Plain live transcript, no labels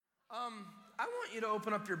I want you to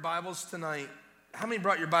open up your Bibles tonight. How many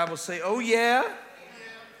brought your Bibles? Say, oh yeah?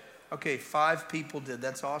 Okay, 5 people did.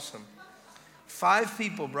 That's awesome. 5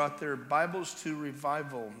 people brought their Bibles to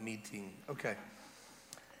revival meeting. Okay.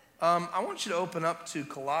 I want you to open up to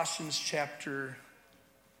Colossians chapter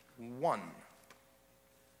 1.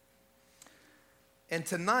 And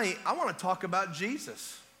tonight, I want to talk about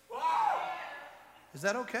Jesus. Is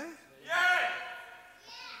that okay?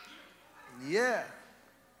 Yeah.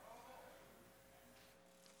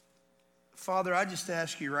 Father, I just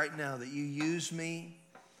ask you right now that you use me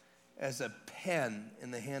as a pen in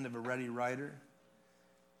the hand of a ready writer.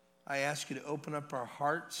 I ask you to open up our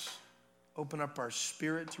hearts, open up our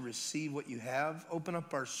spirit to receive what you have, open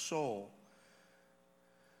up our soul.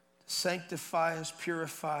 Sanctify us,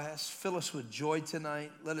 purify us, fill us with joy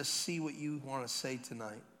tonight. Let us see what you want to say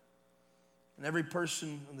tonight. And every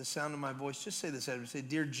person in the sound of my voice, just say this, Edward. Say,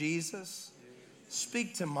 Dear Jesus,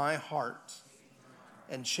 speak to my heart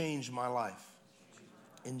and change my life.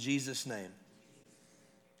 In Jesus' name.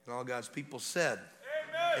 And all God's people said,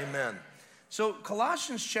 Amen. Amen. So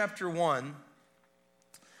Colossians chapter 1,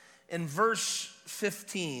 in verse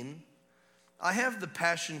 15, I have the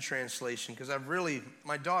Passion Translation because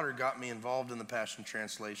my daughter got me involved in the Passion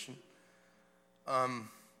Translation.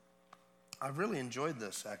 I've really enjoyed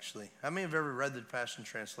this, actually. How many have ever read the Passion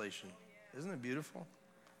Translation? Isn't it beautiful?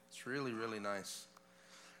 It's really, really nice.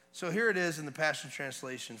 So here it is in the Passion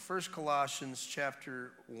Translation, 1 Colossians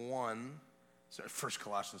chapter 1. Sorry, 1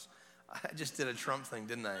 Colossians. I just did a Trump thing,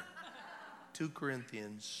 didn't I? 2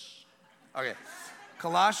 Corinthians. Okay.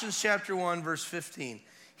 Colossians chapter 1, verse 15.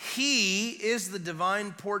 He is the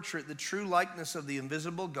divine portrait, the true likeness of the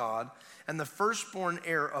invisible God, and the firstborn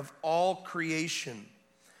heir of all creation.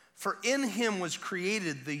 For in him was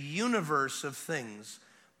created the universe of things,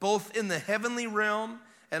 both in the heavenly realm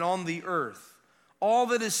and on the earth. All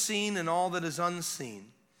that is seen and all that is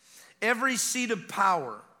unseen. Every seat of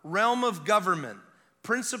power, realm of government,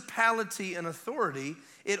 principality and authority,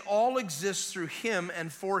 it all exists through him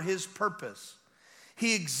and for his purpose.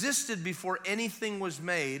 He existed before anything was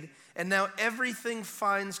made, and now everything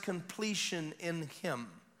finds completion in him.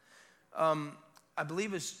 I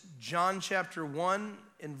believe it's John chapter 1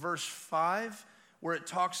 in verse 5, where it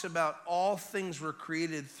talks about all things were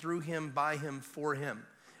created through him, by him, for him.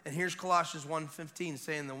 And here's Colossians 1:15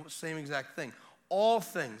 saying the same exact thing. All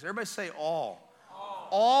things, everybody say all.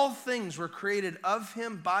 All things were created of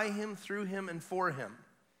him, by him, through him, and for him.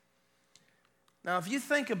 Now, if you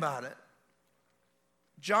think about it,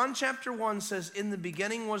 John chapter 1 says, in the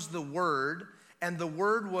beginning was the Word, and the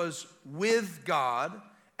Word was with God,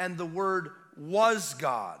 and the Word was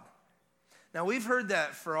God. Now, we've heard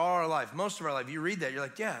that for all our life, most of our life. You read that, you're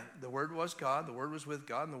like, yeah, the Word was God, the Word was with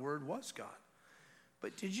God, and the Word was God.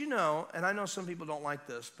 But did you know, and I know some people don't like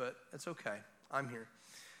this, but it's okay. I'm here.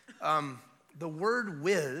 The word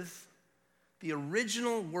with, the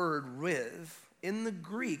original word with, in the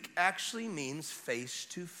Greek actually means face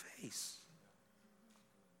to face.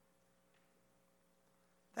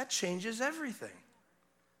 That changes everything.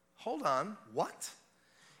 Hold on, what?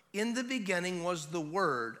 In the beginning was the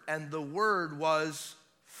Word, and the Word was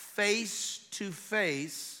face to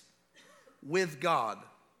face with God.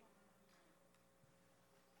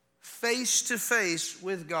 Face to face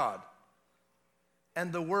with God.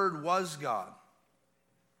 And the Word was God.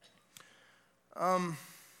 Can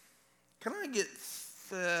I get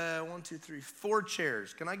 4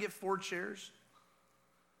 chairs? Can I get 4 chairs?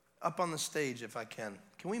 Up on the stage if I can.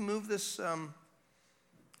 Can we move this?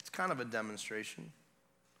 It's kind of a demonstration.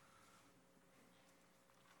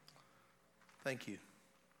 Thank you.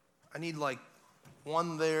 I need like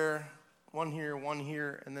 1 there, 1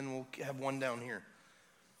 here, and then we'll have 1 down here.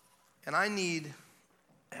 And I need,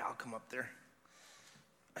 I'll come up there.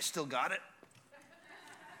 I still got it.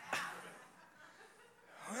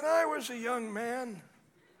 When I was a young man,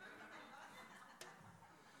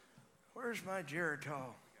 where's my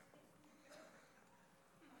Geritol?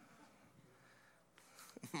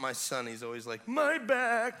 My son, he's always like, my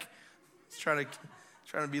back. He's trying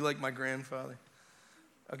to be like my grandfather.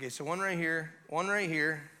 Okay, so 1 right here, 1 right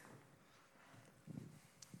here,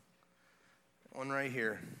 1 right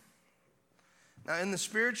here. Now, in the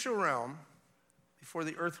spiritual realm, before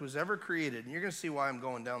the earth was ever created, and you're going to see why I'm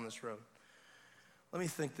going down this road. Let me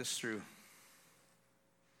think this through.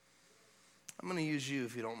 I'm going to use you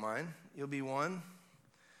if you don't mind. You'll be 1.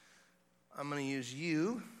 I'm going to use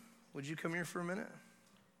you. Would you come here for a minute?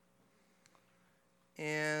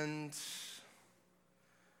 And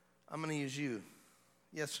I'm going to use you.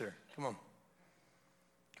 Yes, sir. Come on.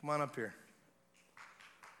 Come on up here.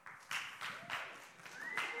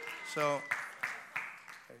 So,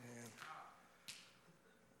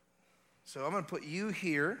 So I'm going to put you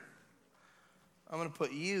here. I'm going to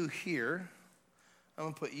put you here. I'm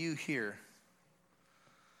going to put you here.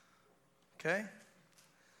 Okay?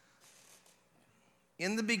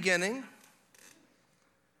 In the beginning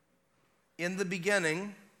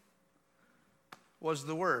was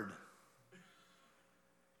the Word.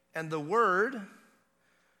 And the Word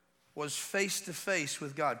was face to face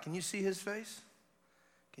with God. Can you see his face?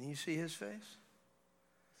 Can you see his face?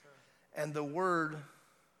 And the Word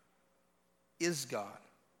is God.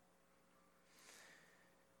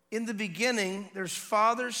 In the beginning, there's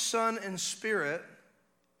Father, Son, and Spirit,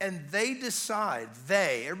 and they decide,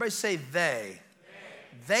 everybody say they.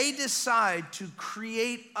 They decide to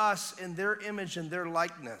create us in their image and their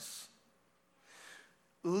likeness.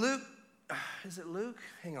 Luke, is it Luke?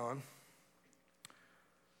 Hang on.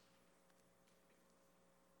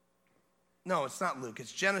 No, it's not Luke.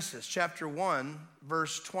 It's Genesis chapter 1,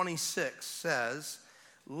 verse 26 says,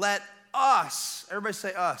 let us, everybody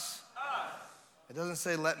say us. It doesn't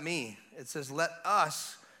say let me. It says let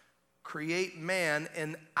us create man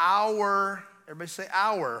in our, everybody say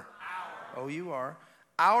our. Oh, you are.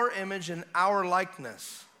 Our image and our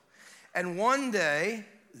likeness. And one day,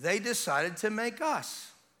 they decided to make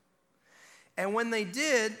us. And when they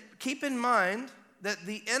did, keep in mind that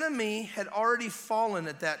the enemy had already fallen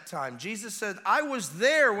at that time. Jesus said, I was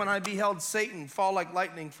there when I beheld Satan fall like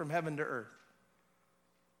lightning from heaven to earth.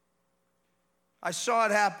 I saw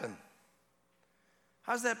it happen.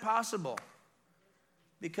 How's that possible?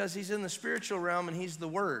 Because he's in the spiritual realm and he's the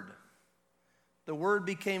Word. The Word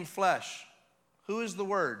became flesh. Who is the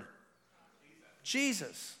Word?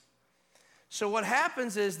 Jesus. So what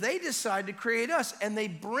happens is they decide to create us and they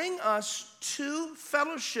bring us to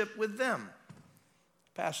fellowship with them.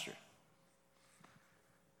 Pastor.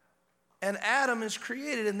 And Adam is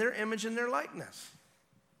created in their image and their likeness.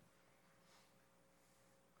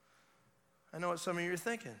 I know what some of you are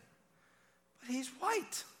thinking. But he's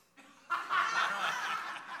white.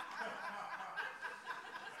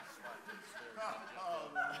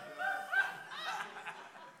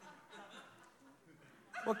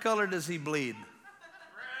 What color does he bleed?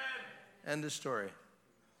 Red. End of story.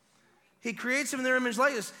 He creates him in their image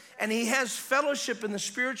likeness, and he has fellowship in the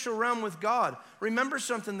spiritual realm with God. Remember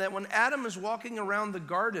something, that when Adam is walking around the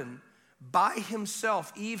garden by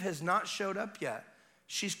himself, Eve has not showed up yet.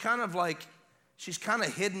 She's kind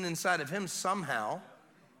of hidden inside of him somehow,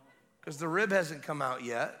 because the rib hasn't come out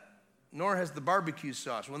yet, nor has the barbecue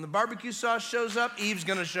sauce. When the barbecue sauce shows up, Eve's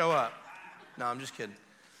gonna show up. No, I'm just kidding.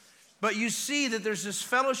 But you see that there's this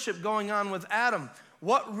fellowship going on with Adam.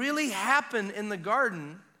 What really happened in the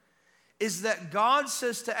garden is that God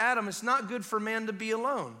says to Adam, it's not good for man to be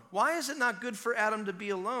alone. Why is it not good for Adam to be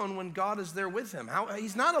alone when God is there with him?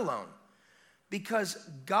 He's not alone. Because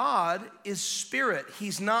God is spirit.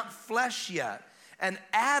 He's not flesh yet. And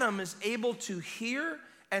Adam is able to hear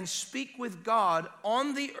and speak with God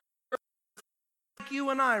on the earth, like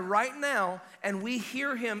you and I right now, and we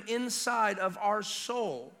hear him inside of our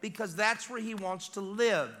soul because that's where he wants to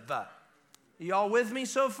live. Y'all with me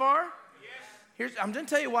so far? I'm going to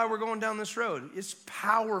tell you why we're going down this road. It's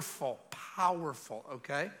powerful,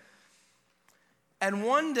 okay? And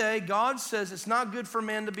one day, God says it's not good for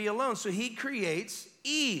man to be alone, so he creates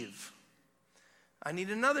Eve. I need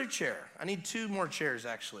another chair. I need 2 more chairs,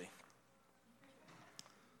 actually.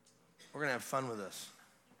 We're going to have fun with this.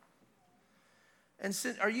 And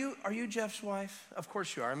are you Jeff's wife? Of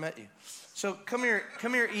course you are. I met you. So come here,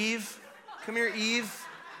 Eve. Come here, Eve.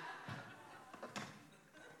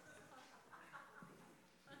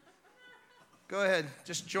 Go ahead,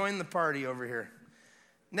 just join the party over here.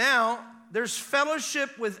 Now, there's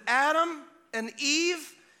fellowship with Adam and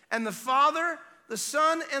Eve and the Father, the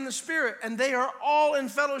Son, and the Spirit, and they are all in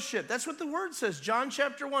fellowship. That's what the Word says. John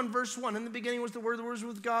chapter 1, verse 1, in the beginning was the Word was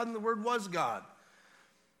with God, and the Word was God.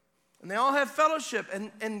 And they all have fellowship,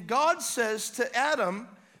 and God says to Adam,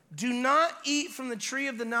 do not eat from the tree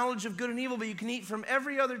of the knowledge of good and evil, but you can eat from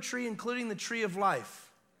every other tree, including the tree of life.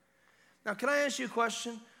 Now, can I ask you a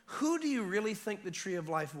question? Who do you really think the tree of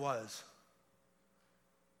life was?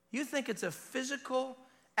 You think it's a physical,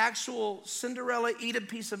 actual Cinderella, eat a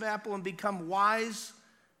piece of apple and become wise?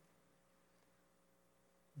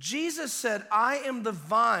 Jesus said, I am the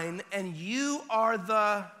vine and you are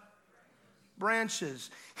the branches.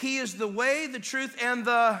 He is the way, the truth, and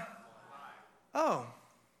the... Oh.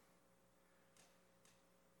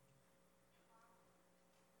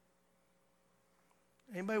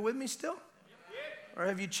 Anybody with me still? Or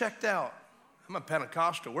have you checked out? I'm a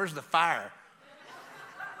Pentecostal. Where's the fire?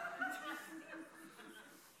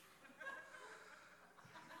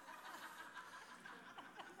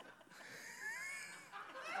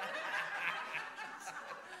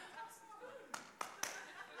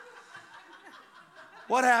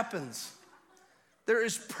 what happens? There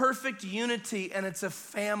is perfect unity, and it's a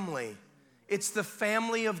family. It's the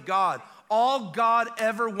family of God. All God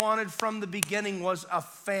ever wanted from the beginning was a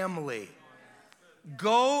family.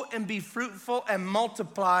 Go and be fruitful and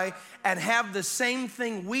multiply and have the same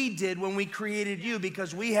thing we did when we created you,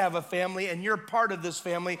 because we have a family and you're part of this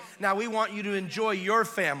family. Now we want you to enjoy your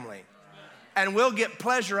family. And we'll get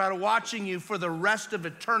pleasure out of watching you for the rest of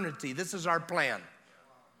eternity. This is our plan.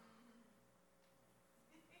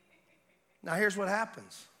 Now here's what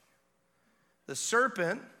happens. The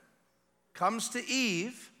serpent comes to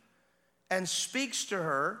Eve and speaks to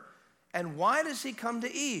her. And why does he come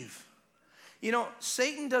to Eve? You know,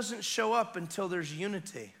 Satan doesn't show up until there's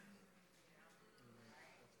unity.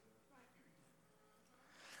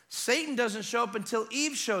 Satan doesn't show up until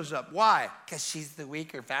Eve shows up. Why? Because she's the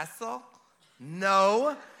weaker vessel?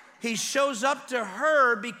 No. He shows up to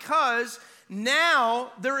her because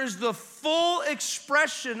now there is the full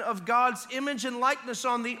expression of God's image and likeness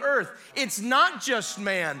on the earth. It's not just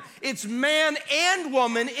man. It's man and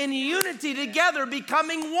woman in unity together,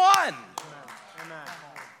 becoming one.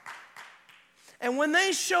 And when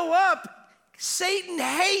they show up, Satan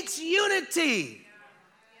hates unity.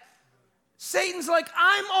 Satan's like,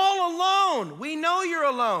 I'm all alone. We know you're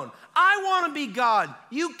alone. I want to be God.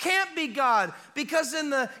 You can't be God, because in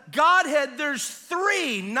the Godhead, there's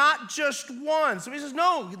three, not just one. So he says,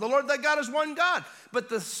 no, the Lord thy God is one God. But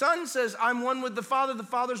the Son says, I'm one with the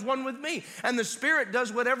Father's one with me. And the Spirit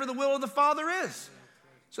does whatever the will of the Father is.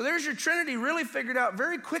 So there's your Trinity really figured out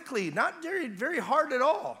very quickly, not very, very hard at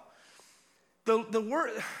all. The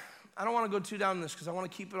word, I don't want to go too down this because I want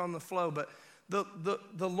to keep it on the flow, but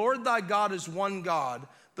the Lord thy God is one God.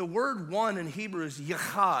 The word one in Hebrew is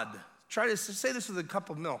yachad. Try to say this with a cup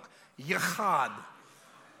of milk. Yachad.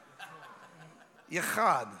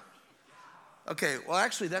 Yachad. Okay, well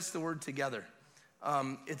actually that's the word together.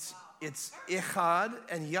 It's ichad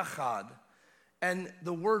and yachad. And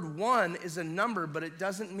the word one is a number, but it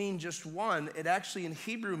doesn't mean just one. It actually in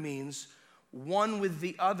Hebrew means one with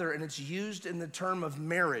the other, and it's used in the term of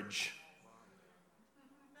marriage.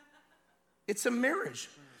 It's a marriage.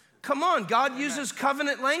 Come on, God uses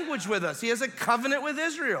covenant language with us. He has a covenant with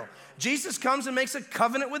Israel. Jesus comes and makes a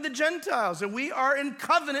covenant with the Gentiles, and we are in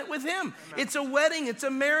covenant with him. It's a wedding, it's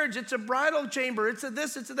a marriage, it's a bridal chamber, it's a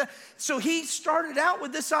this, it's a that. So he started out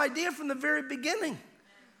with this idea from the very beginning.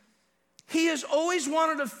 He has always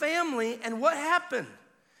wanted a family, and what happened?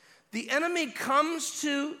 The enemy comes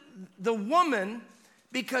to the woman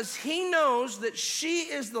because he knows that she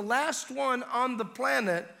is the last one on the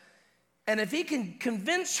planet. And if he can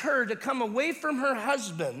convince her to come away from her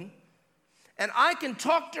husband, and I can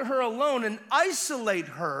talk to her alone and isolate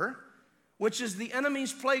her, which is the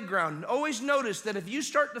enemy's playground. Always notice that if you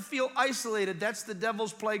start to feel isolated, that's the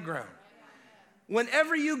devil's playground.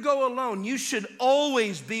 Whenever you go alone, you should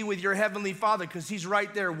always be with your Heavenly Father, because he's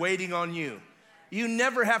right there waiting on you. You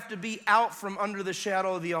never have to be out from under the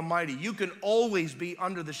shadow of the Almighty. You can always be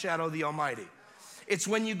under the shadow of the Almighty. It's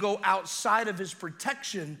when you go outside of his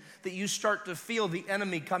protection that you start to feel the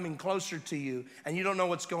enemy coming closer to you, and you don't know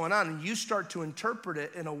what's going on, and you start to interpret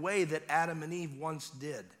it in a way that Adam and Eve once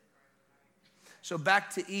did. So back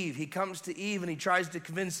to Eve. He comes to Eve and he tries to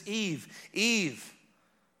convince Eve,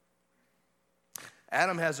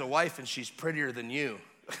 Adam has a wife and she's prettier than you.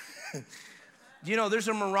 You know, there's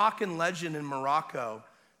a Moroccan legend in Morocco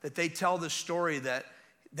that they tell the story that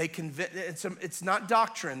they it's not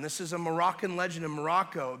doctrine. This is a Moroccan legend in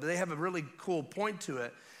Morocco. They have a really cool point to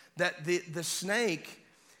it, that the snake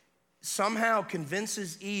somehow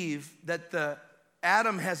convinces Eve that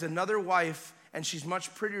Adam has another wife and she's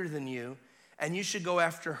much prettier than you, and you should go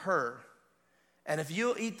after her. And if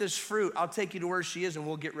you'll eat this fruit, I'll take you to where she is and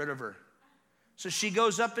we'll get rid of her. So she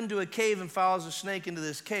goes up into a cave and follows a snake into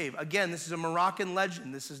this cave. Again, this is a Moroccan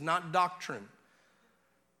legend. This is not doctrine.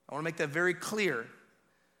 I want to make that very clear.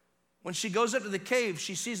 When she goes up to the cave,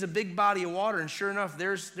 she sees a big body of water, and sure enough,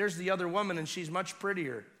 there's the other woman, and she's much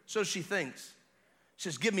prettier. So she thinks. She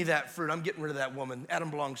says, give me that fruit. I'm getting rid of that woman. Adam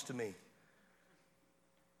belongs to me.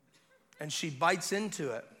 And she bites into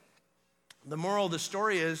it. The moral of the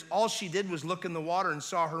story is, all she did was look in the water and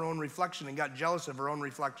saw her own reflection and got jealous of her own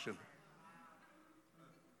reflection.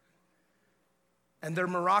 And their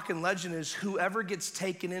Moroccan legend is, whoever gets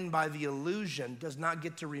taken in by the illusion does not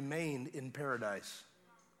get to remain in paradise.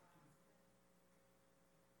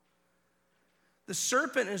 The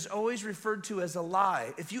serpent is always referred to as a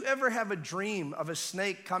lie. If you ever have a dream of a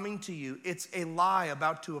snake coming to you, it's a lie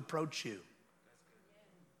about to approach you.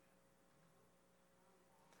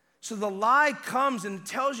 So the lie comes and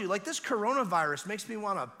tells you, like this coronavirus makes me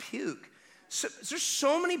want to puke. So, there's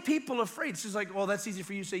so many people afraid. It's just like, well, that's easy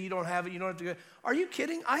for you to say you don't have it. You don't have to go. Are you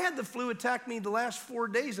kidding? I had the flu attack me the last 4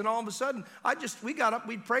 days, and all of a sudden, we got up,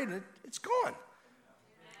 we prayed, and it's gone.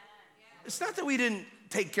 It's not that we didn't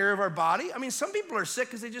take care of our body. I mean, some people are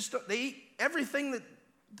sick because they eat everything that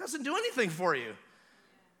doesn't do anything for you.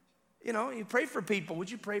 You know, you pray for people.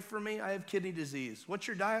 Would you pray for me? I have kidney disease. What's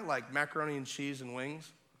your diet like? Macaroni and cheese and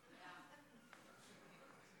wings?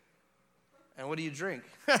 And what do you drink?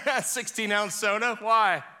 16-ounce soda?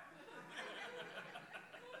 Why?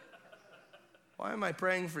 Why am I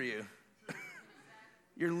praying for you?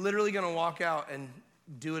 You're literally going to walk out and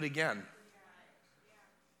do it again.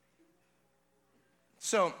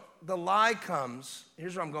 So the lie comes.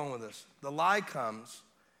 Here's where I'm going with this. The lie comes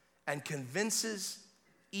and convinces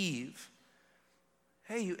Eve,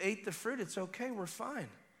 hey, you ate the fruit. It's okay. We're fine.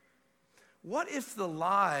 What if the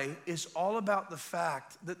lie is all about the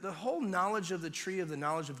fact that the whole knowledge of the tree of the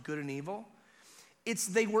knowledge of good and evil,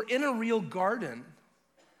 they were in a real garden,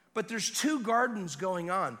 but there's two gardens going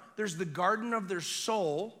on. There's the garden of their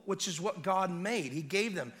soul, which is what God made. He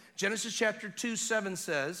gave them. Genesis chapter 2:7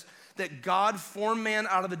 says that God formed man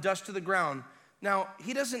out of the dust of the ground. Now,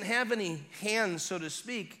 he doesn't have any hands, so to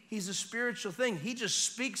speak. He's a spiritual thing. He just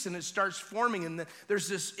speaks and it starts forming, and there's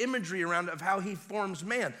this imagery around it of how he forms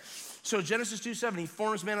man. So Genesis 2:7, he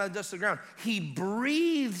forms man out of the dust of the ground. He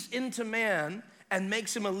breathes into man and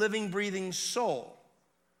makes him a living, breathing soul.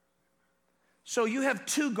 So you have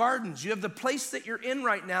two gardens. You have the place that you're in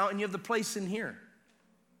right now, and you have the place in here.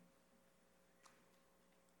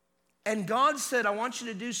 And God said, I want you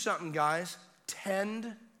to do something, guys.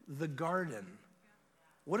 Tend the garden.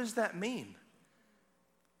 What does that mean?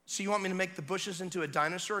 So you want me to make the bushes into a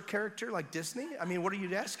dinosaur character like Disney? I mean, what are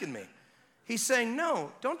you asking me? He's saying,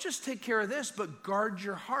 no, don't just take care of this, but guard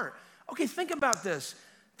your heart. Okay, think about this.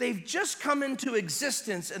 They've just come into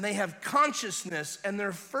existence and they have consciousness, and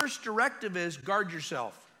their first directive is guard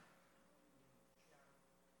yourself.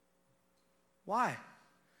 Why?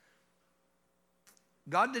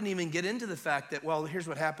 God didn't even get into the fact that, well, here's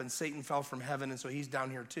what happened. Satan fell from heaven, and so he's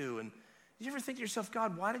down here too. And did you ever think to yourself,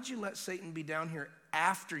 God, why did you let Satan be down here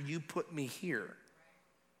after you put me here?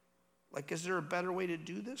 Like, is there a better way to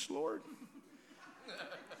do this, Lord?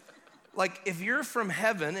 Like, if you're from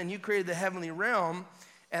heaven and you created the heavenly realm,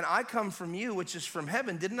 and I come from you, which is from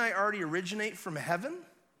heaven, didn't I already originate from heaven?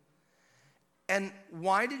 And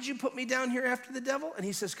why did you put me down here after the devil? And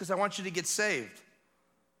he says, because I want you to get saved.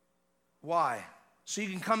 Why? So you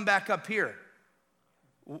can come back up here.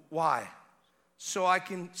 Why? So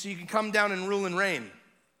you can come down and rule and reign.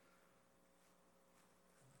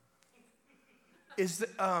 Is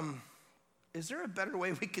there a better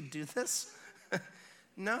way we could do this?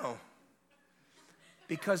 No.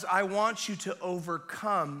 Because I want you to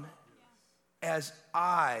overcome as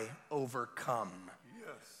I overcome. Yes.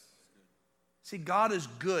 See, God is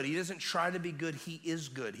good. He doesn't try to be good. He is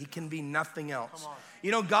good. He can be nothing else.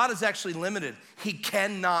 You know, God is actually limited. He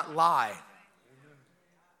cannot lie.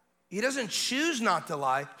 He doesn't choose not to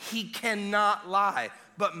lie. He cannot lie.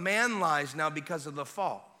 But man lies now because of the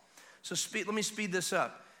fall. So let me speed this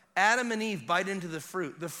up. Adam and Eve bite into the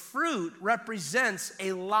fruit. The fruit represents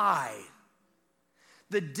a lie.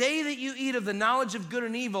 The day that you eat of the knowledge of good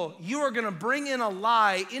and evil, you are going to bring in a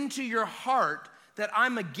lie into your heart that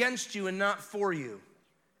I'm against you and not for you.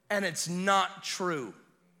 And it's not true.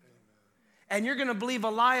 And you're going to believe a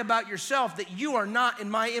lie about yourself that you are not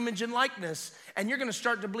in my image and likeness. And you're going to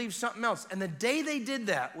start to believe something else. And the day they did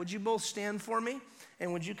that, would you both stand for me?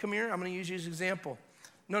 And would you come here? I'm going to use you as an example.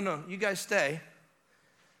 No, you guys stay.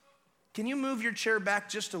 Can you move your chair back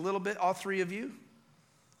just a little bit, all three of you?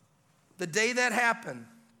 The day that happened,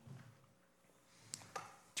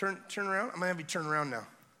 turn around. I'm going to have you turn around now.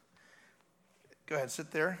 Go ahead,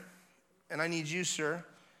 sit there. And I need you, sir,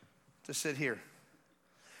 to sit here.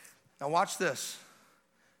 Now watch this.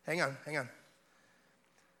 Hang on.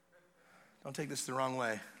 Don't take this the wrong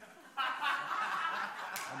way.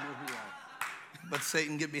 But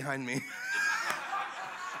Satan, get behind me.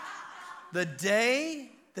 The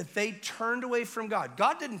day that they turned away from God,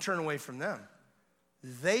 God didn't turn away from them.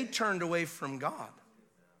 They turned away from God.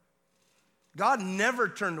 God never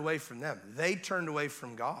turned away from them. They turned away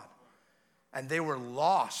from God. And they were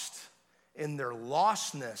lost in their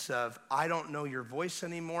lostness of, I don't know your voice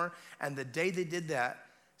anymore. And the day they did that,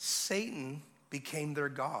 Satan became their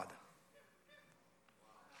God.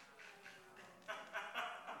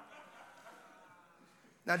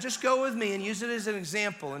 Now just go with me and use it as an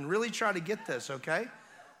example and really try to get this, okay?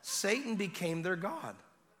 Satan became their God.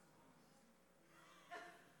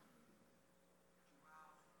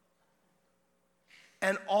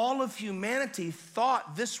 And all of humanity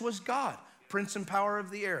thought this was God. prince and power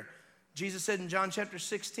of the air. Jesus said in John chapter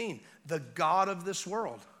 16, the God of this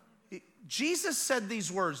world. Jesus said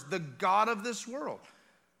these words, the God of this world.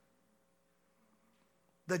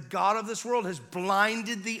 The God of this world has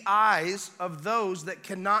blinded the eyes of those that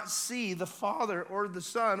cannot see the Father or the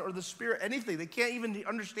Son or the Spirit, anything. They can't even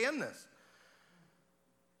understand this.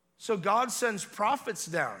 So God sends prophets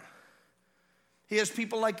down. He has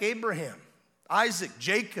people like Abraham, Isaac,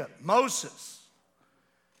 Jacob, Moses.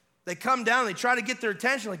 They come down, they try to get their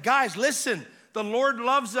attention. Like, guys, listen, the Lord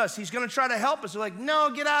loves us. He's going to try to help us. They're like,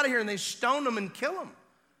 no, get out of here. And they stone them and kill them.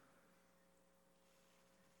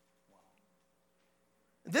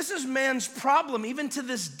 This is man's problem. Even to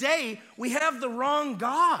this day, we have the wrong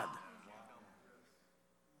God.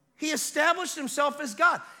 He established himself as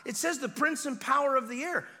God. It says the prince and power of the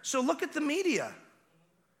air. So look at the media.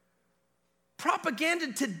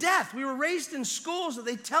 Propaganda to death. We were raised in schools that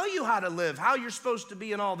they tell you how to live, how you're supposed to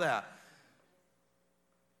be and all that.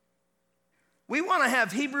 We want to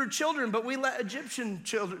have Hebrew children, but we let Egyptian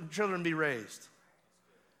children be raised.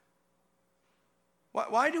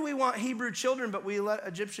 Why do we want Hebrew children, but we let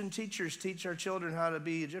Egyptian teachers teach our children how to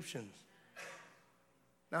be Egyptians?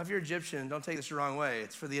 Now, if you're Egyptian, don't take this the wrong way.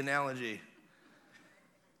 It's for the analogy.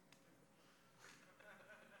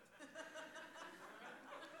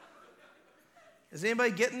 Is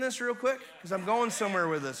anybody getting this real quick? Because I'm going somewhere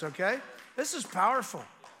with this, okay? This is powerful.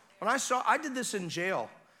 I did this in jail.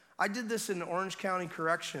 I did this in Orange County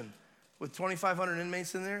Correction with 2,500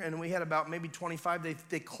 inmates in there, and we had about maybe 25.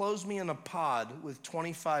 They closed me in a pod with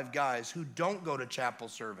 25 guys who don't go to chapel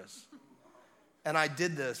service. And I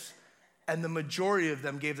did this. And the majority of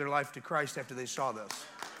them gave their life to Christ after they saw this,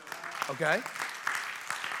 okay?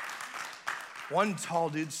 One tall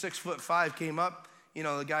dude, 6'5", came up. You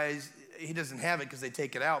know, the guy, he doesn't have it because they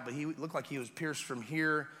take it out, but he looked like he was pierced from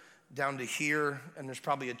here down to here, and there's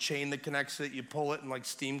probably a chain that connects it. You pull it, and like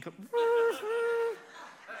steam comes.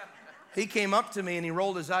 He came up to me, and he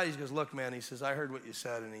rolled his eyes. He goes, look, man, he says, I heard what you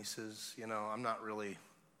said, and he says, you know, I'm not really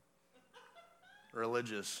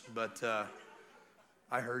religious, but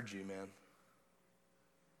I heard you, man.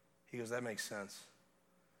 He goes, that makes sense.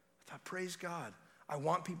 I thought, praise God. I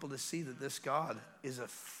want people to see that this God is a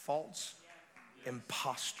false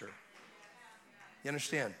imposter. You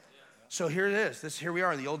understand? So here it is. Here we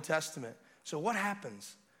are in the Old Testament. So what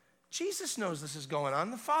happens? Jesus knows this is going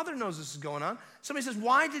on. The Father knows this is going on. Somebody says,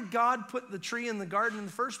 why did God put the tree in the garden in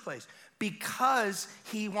the first place? Because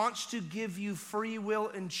he wants to give you free will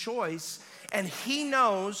and choice. And he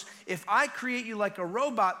knows if I create you like a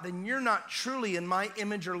robot, then you're not truly in my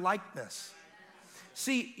image or likeness.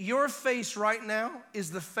 See, your face right now is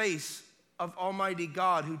the face of Almighty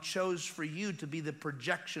God who chose for you to be the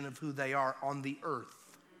projection of who they are on the earth.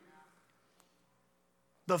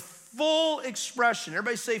 The full expression,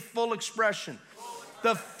 everybody say full expression.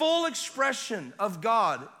 The full expression of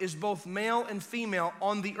God is both male and female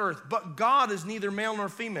on the earth, but God is neither male nor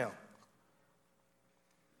female.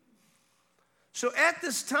 So at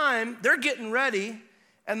this time, they're getting ready,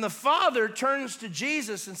 and the Father turns to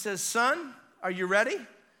Jesus and says, son, are you ready?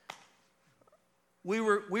 We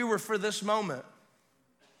were for this moment.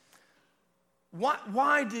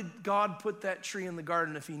 Why did God put that tree in the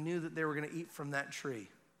garden if he knew that they were going to eat from that tree?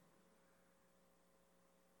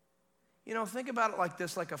 You know, think about it like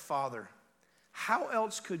this, like a father. How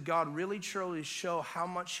else could God really truly show how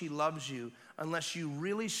much he loves you unless you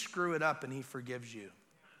really screw it up and he forgives you?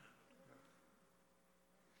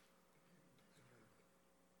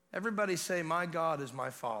 Everybody say, my God is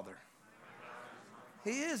my Father.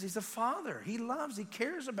 He is. He's a father. He loves. He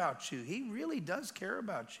cares about you. He really does care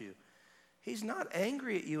about you. He's not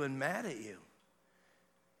angry at you and mad at you.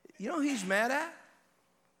 You know who he's mad at?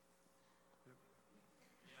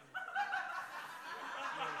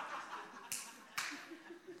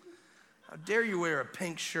 How dare you wear a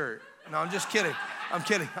pink shirt? No, I'm just kidding. I'm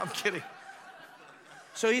kidding.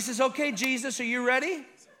 So he says, okay, Jesus, are you ready?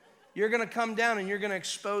 You're going to come down and you're going to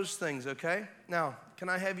expose things, okay? Now, can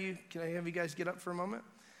I have you guys get up for a moment?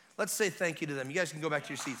 Let's say thank you to them. You guys can go back to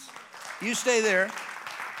your seats. You stay there.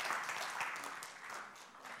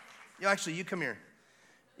 Actually, you come here.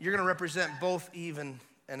 You're going to represent both Eve and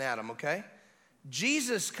Adam, okay?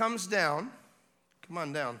 Jesus comes down. Come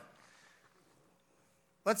on down.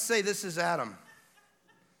 Let's say this is Adam,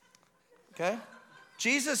 okay?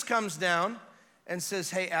 Jesus comes down and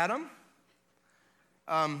says, hey, Adam,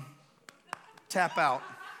 tap out.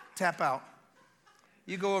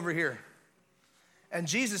 You go over here. And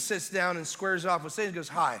Jesus sits down and squares off with Satan and goes,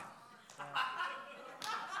 hi.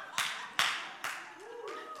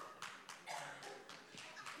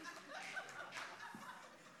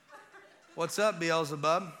 What's up,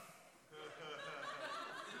 Beelzebub?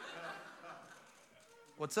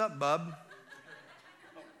 What's up, bub?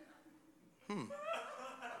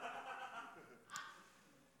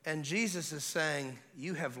 And Jesus is saying,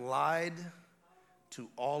 you have lied to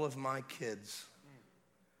all of my kids.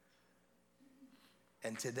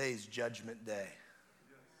 And today's judgment day.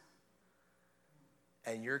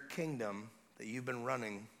 And your kingdom that you've been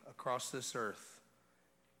running across this earth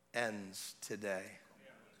ends today.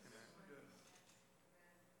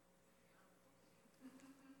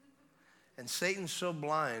 And Satan's so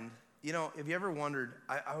blind. You know, have you ever wondered,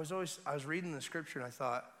 I was reading the scripture and I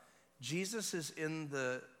thought, Jesus is in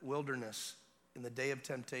the wilderness in the day of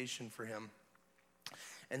temptation for him.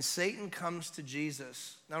 And Satan comes to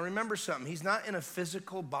Jesus. Now remember something, he's not in a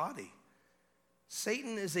physical body.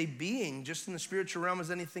 Satan is a being just in the spiritual realm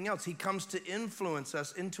as anything else. He comes to influence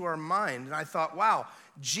us into our mind. And I thought, wow,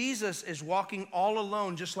 Jesus is walking all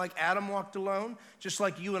alone, just like Adam walked alone, just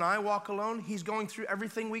like you and I walk alone. He's going through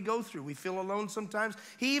everything we go through. We feel alone sometimes.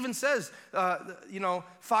 He even says,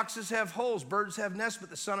 foxes have holes, birds have nests, but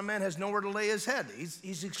the Son of Man has nowhere to lay his head.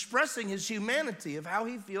 He's expressing his humanity of how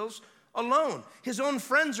he feels alone. His own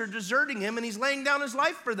friends are deserting him, and he's laying down his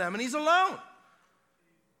life for them, and he's alone.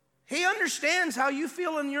 He understands how you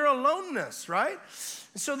feel in your aloneness, right?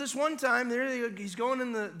 And so this one time, he's going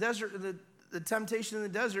in the desert, the temptation in the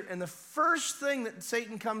desert, and the first thing that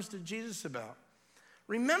Satan comes to Jesus about,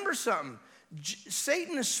 remember something,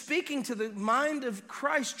 Satan is speaking to the mind of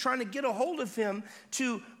Christ, trying to get a hold of him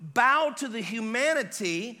to bow to the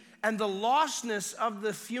humanity and the lostness of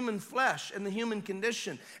the human flesh and the human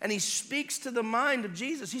condition. And he speaks to the mind of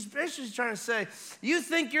Jesus. He's basically trying to say, you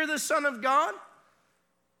think you're the Son of God?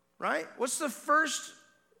 Right? What is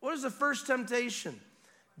the first temptation?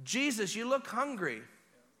 Jesus, you look hungry.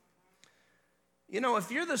 You know,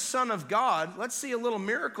 if you're the Son of God, let's see a little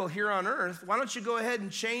miracle here on earth. Why don't you go ahead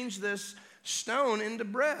and change this stone into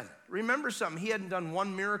bread? Remember something, he hadn't done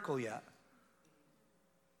one miracle yet.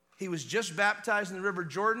 He was just baptized in the River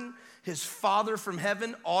Jordan. His Father from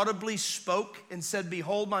heaven audibly spoke and said,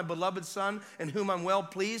 behold my beloved Son in whom I'm well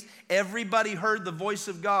pleased. Everybody heard the voice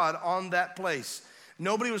of God on that place.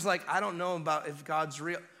 Nobody was like, I don't know about if God's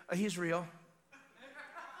real. He's real.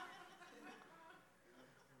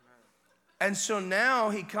 And so now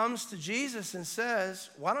he comes to Jesus and says,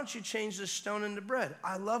 why don't you change this stone into bread?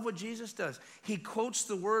 I love what Jesus does. He quotes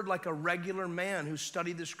the word like a regular man who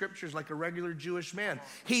studied the scriptures like a regular Jewish man.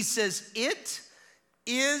 He says, it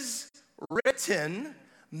is written,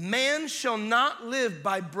 man shall not live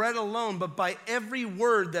by bread alone, but by every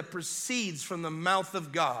word that proceeds from the mouth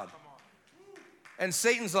of God. And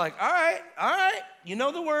Satan's like, all right, you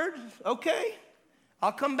know the word, okay.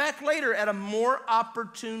 I'll come back later at a more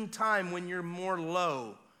opportune time when you're more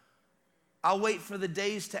low. I'll wait for the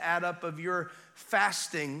days to add up of your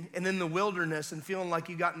fasting and in the wilderness and feeling like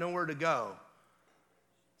you got nowhere to go.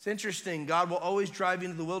 It's interesting, God will always drive you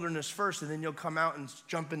into the wilderness first and then you'll come out and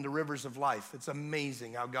jump into rivers of life. It's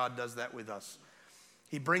amazing how God does that with us.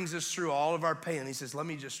 He brings us through all of our pain and he says, let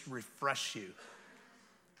me just refresh you.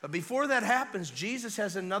 But before that happens, Jesus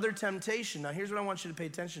has another temptation. Now, here's what I want you to pay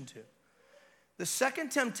attention to. The second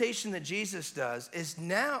temptation that Jesus does is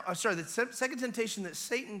the second temptation that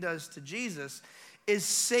Satan does to Jesus is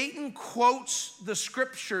Satan quotes the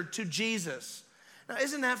scripture to Jesus. Now,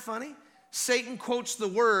 isn't that funny? Satan quotes the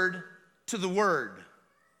word to the word.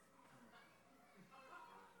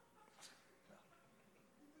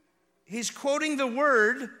 He's quoting the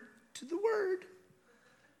word to the word.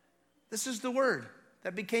 This is the word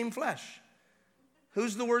that became flesh.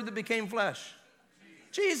 Who's the word that became flesh?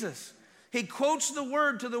 Jesus. He quotes the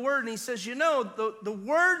word to the word and he says, you know, the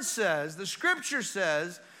word says, the scripture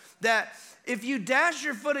says that if you dash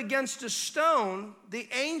your foot against a stone, the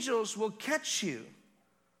angels will catch you.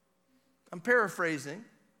 I'm paraphrasing.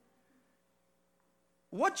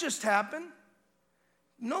 What just happened?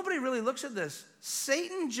 Nobody really looks at this.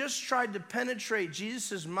 Satan just tried to penetrate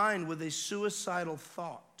Jesus' mind with a suicidal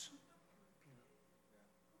thought.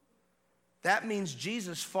 That means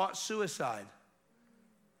Jesus fought suicide.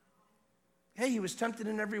 Hey, he was tempted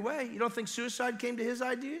in every way. You don't think suicide came to his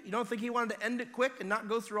idea? You don't think he wanted to end it quick and not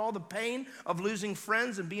go through all the pain of losing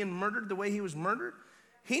friends and being murdered the way he was murdered?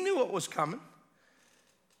 He knew what was coming.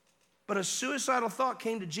 But a suicidal thought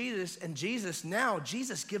came to Jesus, and Jesus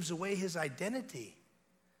gives away his identity.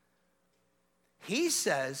 He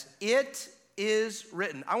says, it is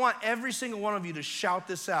written. I want every single one of you to shout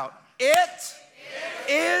this out. It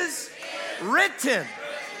is written.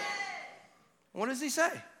 What does he say?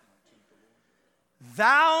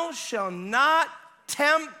 Thou shalt not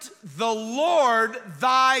tempt the Lord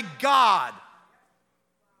thy God.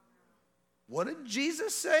 What did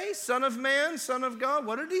Jesus say? Son of man, son of God.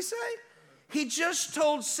 What did he say? He just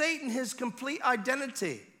told Satan his complete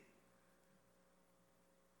identity.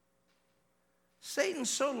 Satan's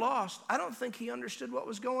so lost, I don't think he understood what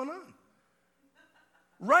was going on.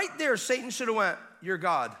 Right there, Satan should have went, "You're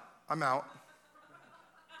God, I'm out."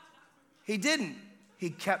 He didn't. He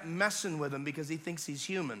kept messing with him because he thinks he's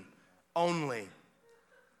human only.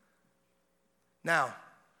 Now,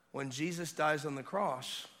 when Jesus dies on the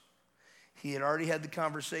cross, he had already had the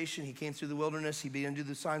conversation. He came through the wilderness. He began to do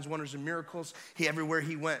the signs, wonders, and miracles. Everywhere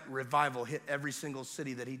he went, revival hit every single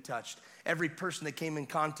city that he touched. Every person that came in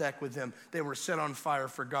contact with him, they were set on fire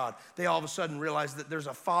for God. They all of a sudden realized that there's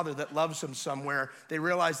a Father that loves them somewhere. They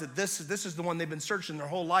realized that this is the one they've been searching their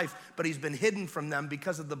whole life, but he's been hidden from them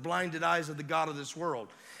because of the blinded eyes of the God of this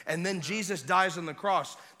world. And then Jesus dies on the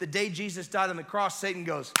cross. The day Jesus died on the cross, Satan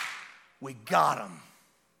goes, "We got him."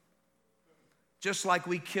 Just like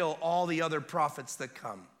we kill all the other prophets that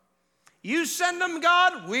come. You send them,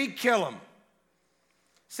 God, we kill them.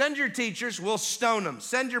 Send your teachers, we'll stone them.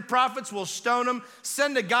 Send your prophets, we'll stone them.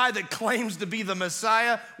 Send a guy that claims to be the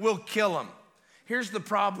Messiah, we'll kill him. Here's the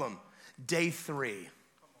problem. Day 3.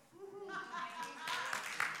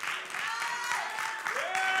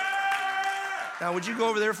 Now, would you go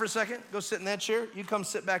over there for a second? Go sit in that chair. You come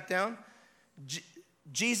sit back down.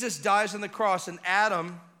 Jesus dies on the cross, and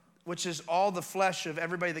Adam, which is all the flesh of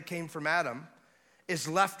everybody that came from Adam, is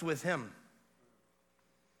left with him.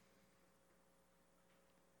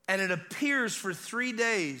 And it appears for 3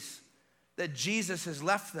 days that Jesus has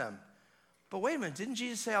left them. But wait a minute, didn't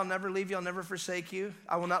Jesus say, "I'll never leave you, I'll never forsake you.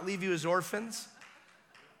 I will not leave you as orphans.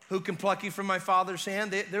 Who can pluck you from my Father's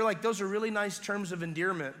hand?" They're like, those are really nice terms of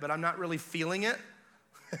endearment, but I'm not really feeling it.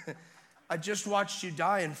 I just watched you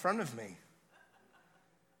die in front of me.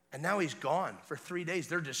 And now he's gone for 3 days.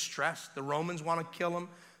 They're distressed. The Romans want to kill him.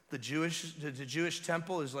 The Jewish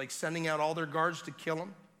temple is like sending out all their guards to kill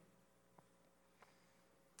him.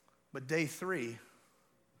 But day 3,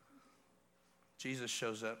 Jesus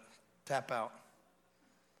shows up. Tap out.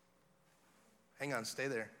 Hang on, stay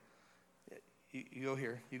there. You go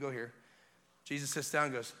here. You go here. Jesus sits down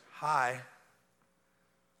and goes, "Hi.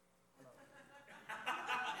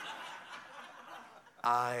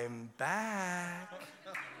 I'm back.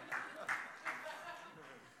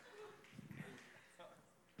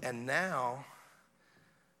 And now,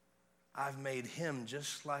 I've made him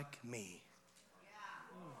just like me."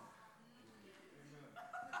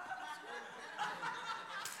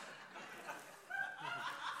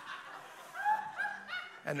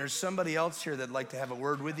 And there's somebody else here that'd like to have a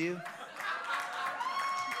word with you.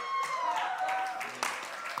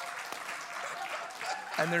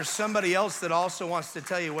 And there's somebody else that also wants to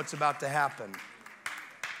tell you what's about to happen.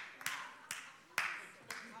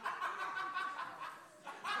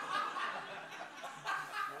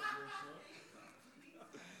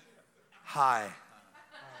 Hi.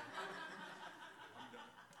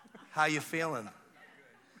 How you feeling?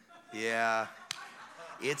 Yeah,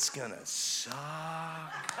 it's gonna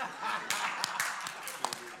suck.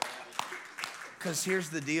 Because here's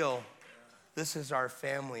the deal. This is our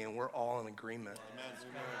family and we're all in agreement.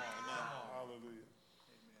 Amen.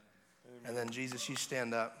 And then Jesus, you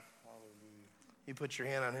stand up. You put your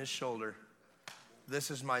hand on his shoulder. This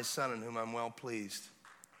is my son in whom I'm well pleased.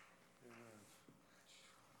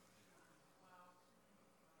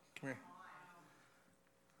 Come here.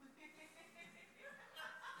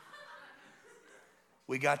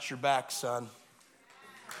 We got your back, son.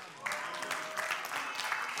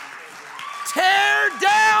 Tear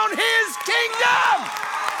down his kingdom!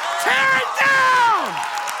 Tear it down!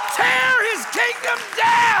 Tear his kingdom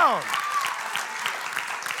down!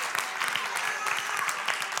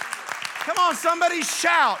 Come on, somebody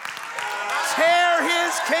shout. Tear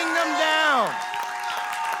his kingdom down.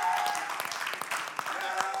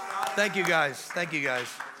 Thank you, guys. Thank you, guys.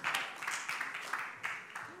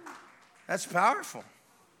 That's powerful.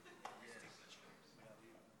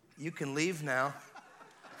 You can leave now.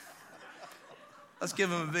 Let's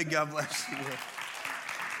give him a big God bless you.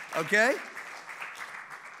 Okay?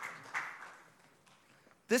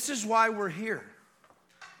 This is why we're here.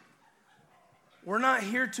 We're not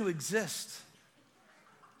here to exist.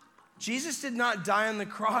 Jesus did not die on the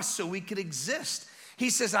cross so we could exist.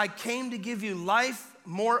 He says, I came to give you life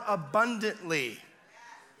more abundantly.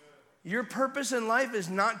 Your purpose in life is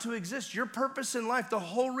not to exist. Your purpose in life, the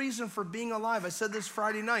whole reason for being alive, I said this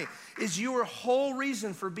Friday night, is your whole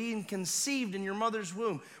reason for being conceived in your mother's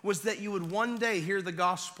womb was that you would one day hear the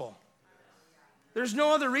gospel. There's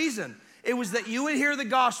no other reason. It was that you would hear the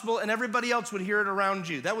gospel and everybody else would hear it around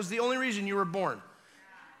you. That was the only reason you were born.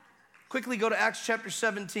 Quickly go to Acts chapter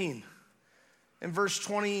 17 and verse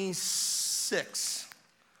 26.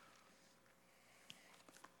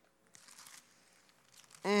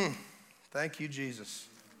 Thank you, Jesus.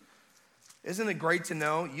 Isn't it great to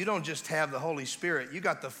know you don't just have the Holy Spirit, you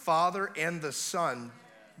got the Father and the Son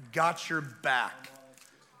got your back.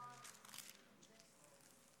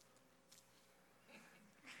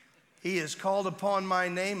 He is called upon my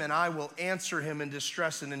name, and I will answer him in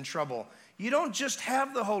distress and in trouble. You don't just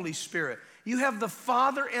have the Holy Spirit. You have the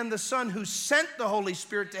Father and the Son who sent the Holy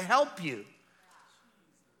Spirit to help you.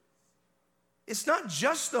 It's not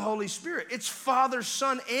just the Holy Spirit. It's Father,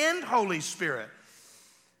 Son, and Holy Spirit.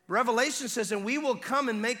 Revelation says, and we will come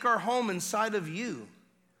and make our home inside of you.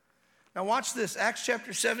 Now watch this, Acts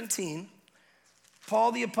chapter 17.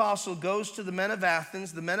 Paul the Apostle goes to the men of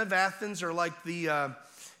Athens. The men of Athens are like the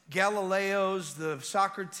Galileos, the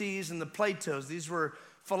Socrates, and the Platos. These were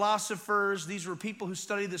philosophers. These were people who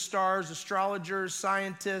studied the stars, astrologers,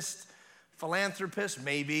 scientists, philanthropists,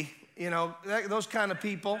 maybe, those kind of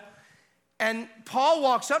people. And Paul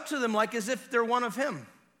walks up to them like as if they're one of him.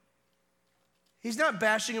 He's not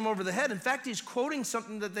bashing them over the head. In fact, he's quoting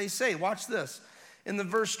something that they say. Watch this. In the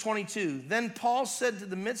verse 22, then Paul said to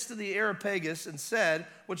the midst of the Areopagus and said,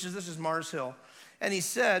 this is Mars Hill, and he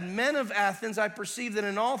said, men of Athens, I perceive that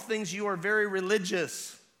in all things you are very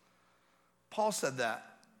religious. Paul said that.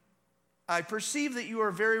 I perceive that you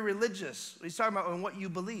are very religious. He's talking about in what you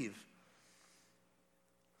believe.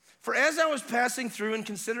 For as I was passing through and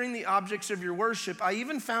considering the objects of your worship, I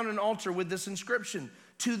even found an altar with this inscription,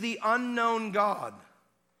 to the unknown God.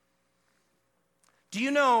 Do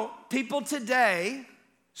you know, people today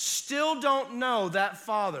still don't know that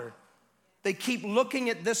Father. They keep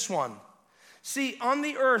looking at this one. See, on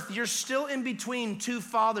the earth, you're still in between two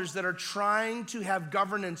fathers that are trying to have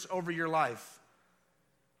governance over your life.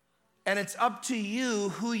 And it's up to you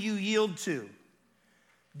who you yield to.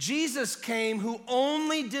 Jesus came who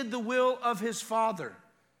only did the will of his Father.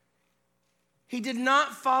 He did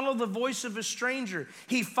not follow the voice of a stranger.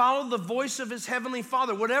 He followed the voice of his heavenly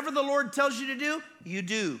Father. Whatever the Lord tells you to do, you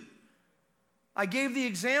do. I gave the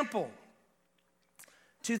example.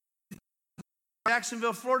 To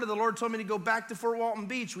Jacksonville, Florida, the Lord told me to go back to Fort Walton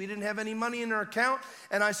Beach. We didn't have any money in our account.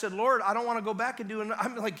 And I said, Lord, I don't want to go back and do it.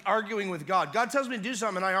 I'm like arguing with God. God tells me to do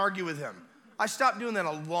something and I argue with him. I stopped doing that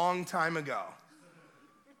a long time ago.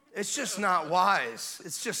 It's just not wise.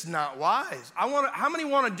 It's just not wise. How many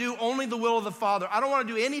want to do only the will of the Father? I don't want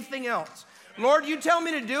to do anything else. Lord, you tell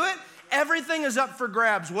me to do it. Everything is up for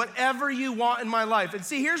grabs, whatever you want in my life. And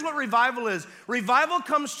see, here's what revival is. Revival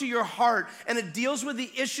comes to your heart, and it deals with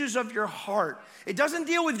the issues of your heart. It doesn't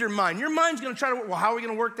deal with your mind. Your mind's going to try to work, well, how are we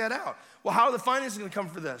going to work that out? Well, how are the finances going to come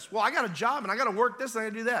for this? Well, I got a job, and I got to work this, and I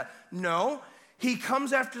got to do that. No, he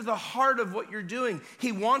comes after the heart of what you're doing.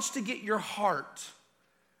 He wants to get your heart.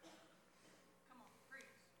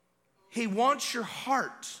 He wants your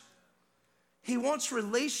heart. He wants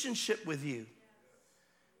relationship with you.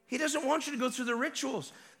 He doesn't want you to go through the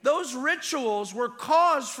rituals. Those rituals were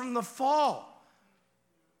caused from the fall.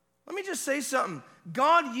 Let me just say something.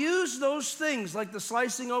 God used those things like the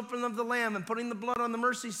slicing open of the lamb and putting the blood on the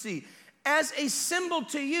mercy seat as a symbol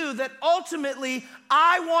to you that ultimately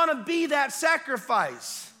I want to be that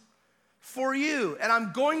sacrifice for you, and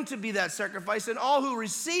I'm going to be that sacrifice, and all who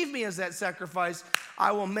receive me as that sacrifice,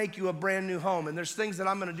 I will make you a brand new home. And there's things that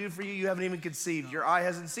I'm going to do for you haven't even conceived. Your eye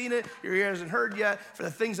hasn't seen it, your ear hasn't heard yet, for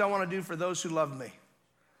the things I want to do for those who love me.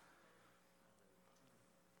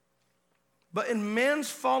 But in man's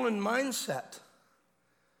fallen mindset,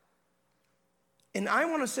 and I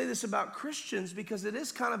want to say this about Christians because it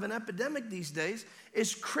is kind of an epidemic these days,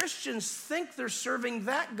 is Christians think they're serving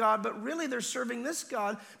that God, but really they're serving this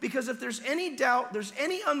God, because if there's any doubt, there's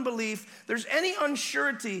any unbelief, there's any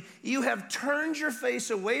unsurety, you have turned your face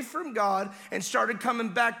away from God and started coming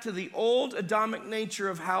back to the old Adamic nature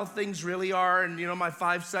of how things really are and, my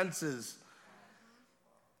five senses.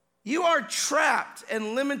 You are trapped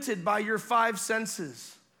and limited by your five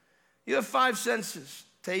senses. You have five senses: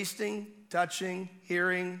 tasting, touching,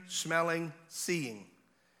 hearing, smelling, seeing.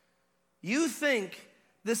 You think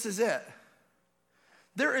this is it.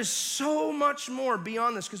 There is so much more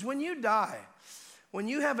beyond this, because when you die, when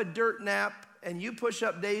you have a dirt nap and you push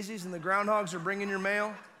up daisies and the groundhogs are bringing your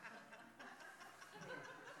mail,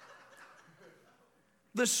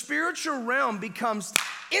 the spiritual realm becomes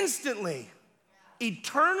instantly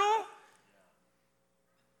eternal,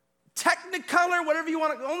 technicolor, whatever you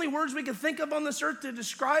want, the only words we can think of on this earth to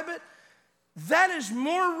describe it. That is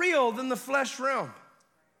more real than the flesh realm.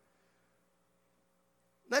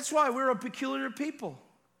 That's why we're a peculiar people.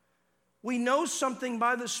 We know something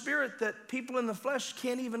by the Spirit that people in the flesh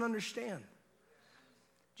can't even understand.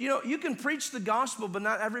 You can preach the gospel, but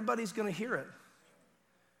not everybody's going to hear it.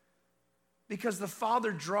 Because the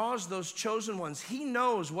Father draws those chosen ones. He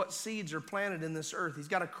knows what seeds are planted in this earth. He's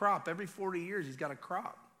got a crop. Every 40 years, he's got a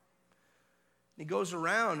crop. He goes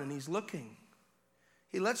around and he's looking.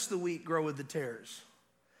 He lets the wheat grow with the tares.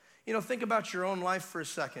 You know, think about your own life for a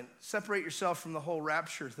second. Separate yourself from the whole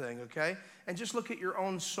rapture thing, okay? And just look at your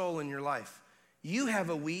own soul in your life. You have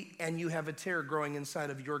a wheat and you have a tare growing inside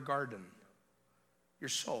of your garden, your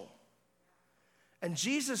soul. And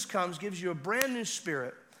Jesus comes, gives you a brand new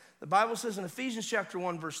spirit. The Bible says in Ephesians chapter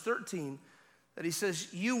 1, verse 13, that he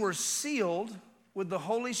says, you were sealed with the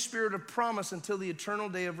Holy Spirit of promise until the eternal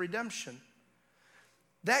day of redemption.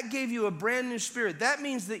 That gave you a brand new spirit. That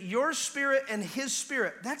means that your spirit and his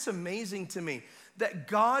spirit, that's amazing to me, that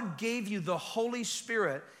God gave you the Holy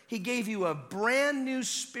Spirit. He gave you a brand new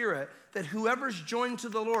spirit that whoever's joined to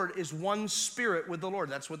the Lord is one spirit with the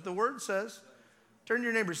Lord. That's what the word says. Turn to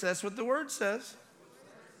your neighbor and say, that's what the word says.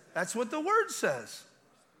 That's what the word says.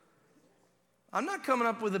 I'm not coming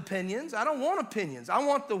up with opinions. I don't want opinions. I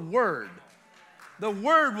want the word. The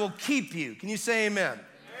word will keep you. Can you say amen?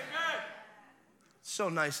 Amen. It's so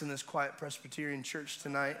nice in this quiet Presbyterian church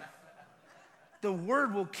tonight. The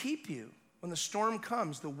word will keep you. When the storm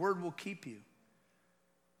comes, the word will keep you.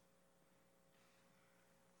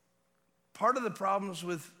 Part of the problems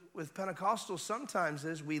with Pentecostals sometimes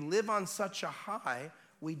is we live on such a high,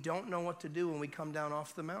 we don't know what to do when we come down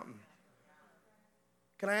off the mountain.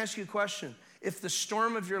 Can I ask you a question? If the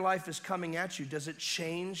storm of your life is coming at you, does it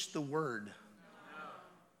change the word? No.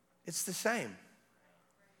 It's the same.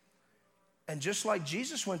 And just like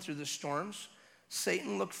Jesus went through the storms,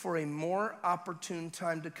 Satan looked for a more opportune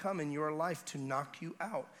time to come in your life to knock you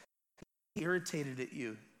out. He irritated at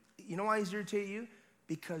you. You know why he's irritated at you?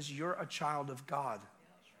 Because you're a child of God.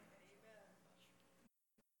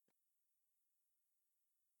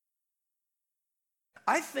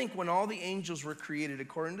 I think when all the angels were created,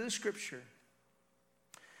 according to the scripture,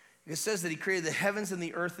 it says that he created the heavens and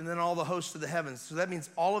the earth and then all the hosts of the heavens. So that means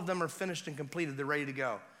all of them are finished and completed. They're ready to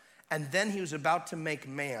go. And then he was about to make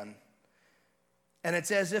man. And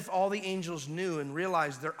it's as if all the angels knew and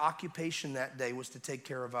realized their occupation that day was to take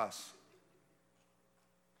care of us.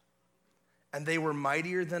 And they were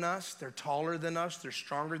mightier than us. They're taller than us. They're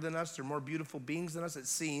stronger than us. They're more beautiful beings than us, it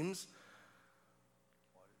seems.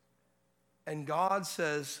 And God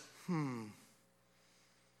says,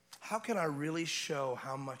 how can I really show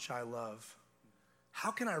how much I love? How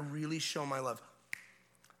can I really show my love?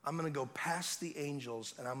 I'm going to go past the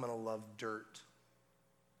angels and I'm going to love dirt.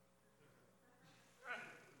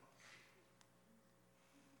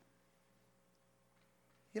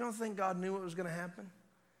 You don't think God knew what was going to happen?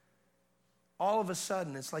 All of a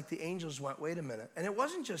sudden, it's like the angels went, wait a minute. And it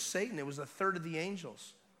wasn't just Satan, it was a third of the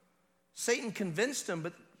angels. Satan convinced them,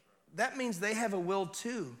 but that means they have a will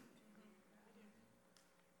too.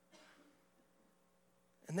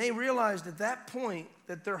 And they realized at that point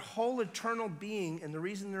that their whole eternal being and the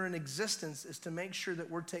reason they're in existence is to make sure that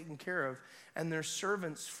we're taken care of, and they're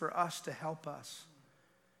servants for us to help us.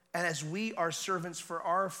 And as we are servants for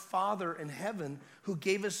our Father in heaven who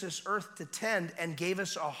gave us this earth to tend and gave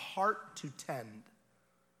us a heart to tend.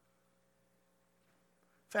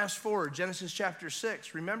 Fast forward, Genesis chapter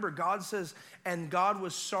 6. Remember, God says, and God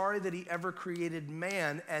was sorry that he ever created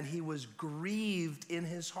man, and he was grieved in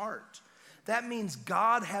his heart. That means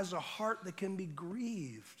God has a heart that can be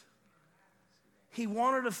grieved. He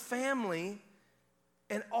wanted a family,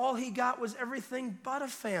 and all he got was everything but a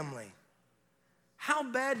family. How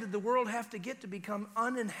bad did the world have to get to become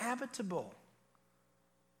uninhabitable?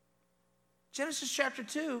 Genesis chapter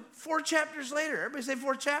 2, 4 chapters later. Everybody say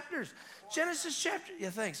 4 chapters. Genesis chapter, yeah,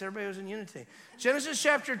 thanks. Everybody was in unity. Genesis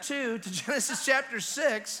chapter 2 to Genesis chapter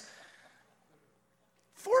 6.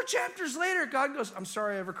 4 chapters later, God goes, I'm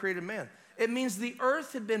sorry I ever created man. It means the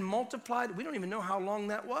earth had been multiplied. We don't even know how long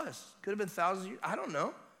that was. Could have been thousands of years. I don't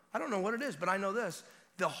know. I don't know what it is, but I know this.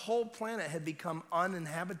 The whole planet had become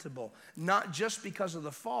uninhabitable, not just because of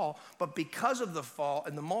the fall, but because of the fall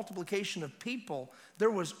and the multiplication of people,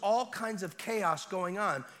 there was all kinds of chaos going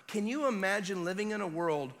on. Can you imagine living in a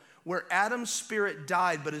world where Adam's spirit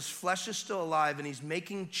died, but his flesh is still alive, and he's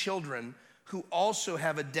making children who also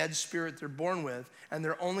have a dead spirit they're born with, and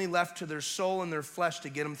they're only left to their soul and their flesh to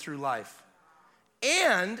get them through life?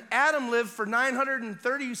 And Adam lived for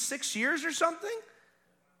 936 years or something?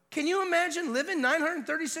 Can you imagine living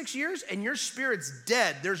 936 years and your spirit's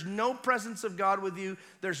dead? There's no presence of God with you.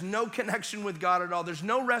 There's no connection with God at all. There's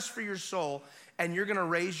no rest for your soul. And you're going to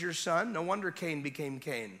raise your son? No wonder Cain became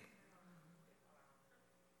Cain.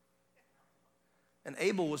 And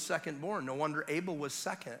Abel was second born. No wonder Abel was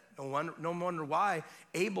second. No wonder why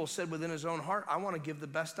Abel said within his own heart, I want to give the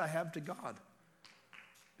best I have to God.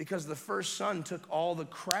 Because the first son took all the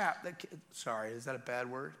crap that, sorry, is that a bad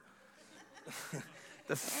word?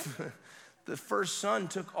 The first son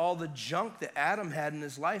took all the junk that Adam had in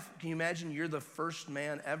his life. Can you imagine you're the first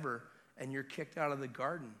man ever and you're kicked out of the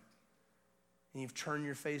garden and you've turned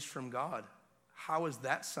your face from God? How is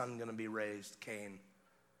that son going to be raised, Cain?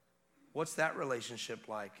 What's that relationship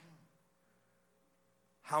like?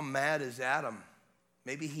 How mad is Adam?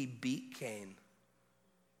 Maybe he beat Cain.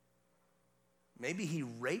 Maybe he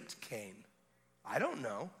raped Cain. I don't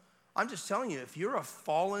know. I'm just telling you, if you're a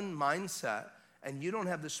fallen mindset and you don't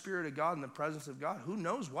have the Spirit of God and the presence of God, who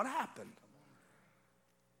knows what happened?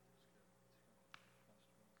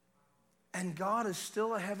 And God is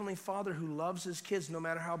still a heavenly Father who loves his kids no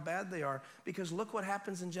matter how bad they are. Because look what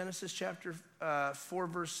happens in Genesis chapter 4,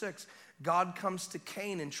 verse 6. God comes to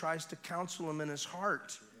Cain and tries to counsel him in his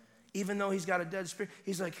heart. Even though he's got a dead spirit,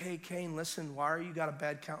 he's like, hey, Cain, listen, why are you got a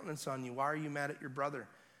bad countenance on you? Why are you mad at your brother?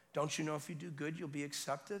 Don't you know if you do good, you'll be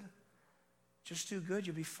accepted? Just do good,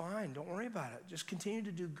 you'll be fine. Don't worry about it. Just continue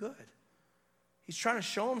to do good. He's trying to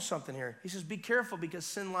show him something here. He says, be careful because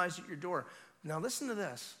sin lies at your door. Now listen to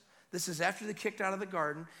this. This is after they kicked out of the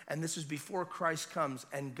garden, and this is before Christ comes.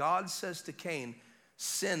 And God says to Cain,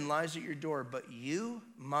 sin lies at your door, but you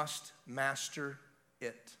must master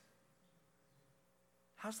it.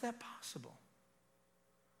 How's that possible?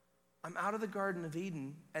 I'm out of the Garden of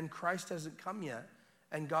Eden, and Christ hasn't come yet,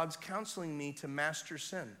 and God's counseling me to master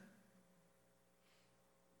sin.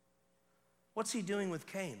 What's he doing with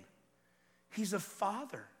Cain? He's a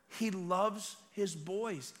father. He loves his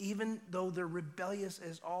boys, even though they're rebellious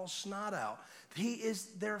as all snot out. He is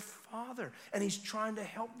their father, and he's trying to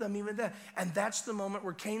help them even then. And that's the moment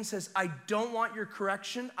where Cain says, I don't want your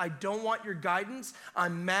correction. I don't want your guidance.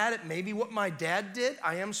 I'm mad at maybe what my dad did.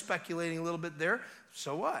 I am speculating a little bit there.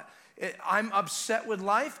 So what? I'm upset with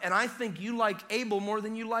life, and I think you like Abel more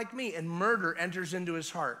than you like me. And murder enters into his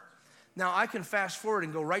heart. Now, I can fast forward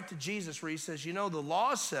and go right to Jesus where he says, you know, the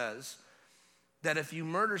law says that if you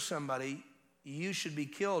murder somebody, you should be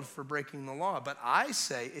killed for breaking the law. But I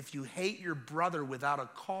say, if you hate your brother without a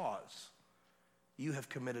cause, you have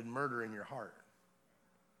committed murder in your heart.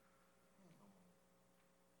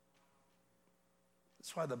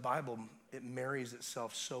 That's why the Bible, it marries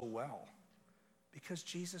itself so well. Because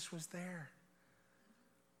Jesus was there.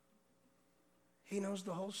 He knows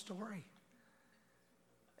the whole story.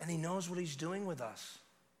 And he knows what he's doing with us.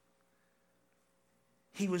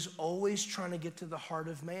 He was always trying to get to the heart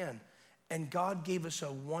of man. And God gave us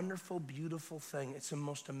a wonderful, beautiful thing. It's the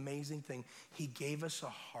most amazing thing. He gave us a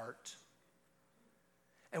heart.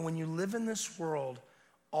 And when you live in this world,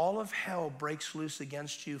 all of hell breaks loose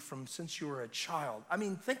against you from since you were a child. I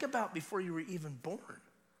mean, think about before you were even born.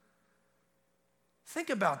 Think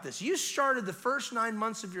about this. You started the first 9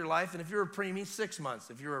 months of your life, and if you were a preemie, 6 months.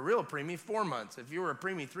 If you were a real preemie, 4 months. If you were a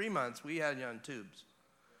preemie, 3 months, we had you on tubes.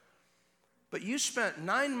 But you spent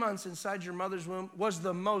 9 months inside your mother's womb, was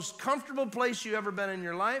the most comfortable place you ever been in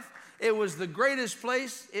your life. It was the greatest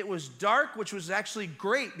place. It was dark, which was actually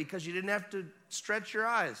great because you didn't have to stretch your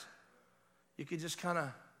eyes. You could just kind of,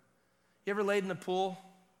 you ever laid in the pool?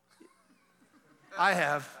 I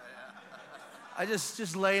have. I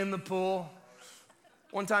just lay in the pool.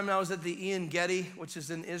 One time I was at the En Gedi, which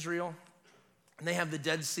is in Israel, and they have the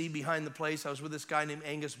Dead Sea behind the place. I was with this guy named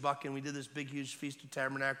Angus Buck, and we did this big, huge Feast of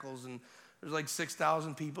Tabernacles, and there's like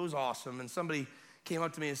 6,000 people. It was awesome. And somebody came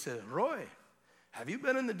up to me and said, Roy, have you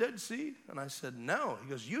been in the Dead Sea? And I said, no. He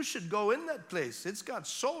goes, you should go in that place. It's got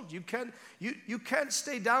salt. You can't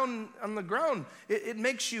stay down on the ground. It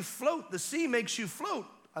makes you float. The sea makes you float.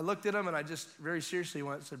 I looked at him, and I just very seriously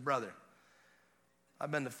went and said, brother, I've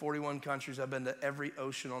been to 41 countries. I've been to every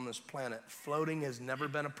ocean on this planet. Floating has never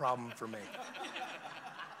been a problem for me.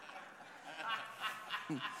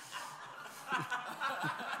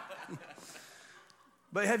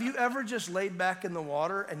 But have you ever just laid back in the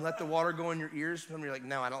water and let the water go in your ears? And you're like,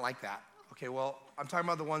 no, I don't like that. Okay, well, I'm talking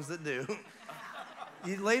about the ones that do.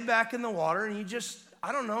 You lay back in the water and you just,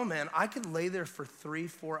 I don't know, man. I could lay there for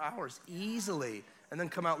 3-4 hours easily and then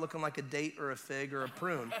come out looking like a date or a fig or a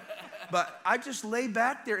prune. But I just lay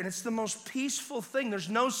back there and it's the most peaceful thing. There's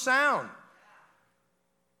no sound.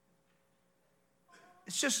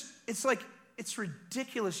 It's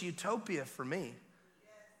ridiculous utopia for me.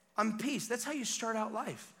 I'm peace. That's how you start out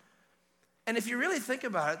life. And if you really think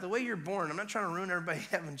about it, the way you're born, I'm not trying to ruin everybody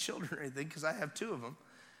having children or anything because I have 2 of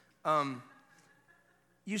them.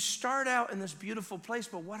 You start out in this beautiful place,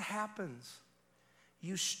 but what happens?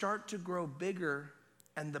 You start to grow bigger,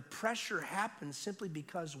 and the pressure happens simply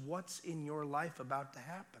because what's in your life about to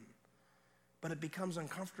happen. But it becomes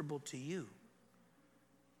uncomfortable to you.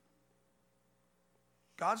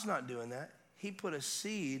 God's not doing that. He put a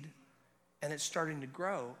seed, and it's starting to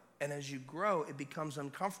grow. And as you grow, it becomes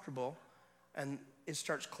uncomfortable, and it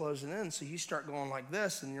starts closing in. So you start going like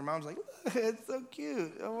this, and your mom's like, it's so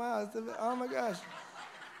cute. Oh, wow. Oh, my gosh.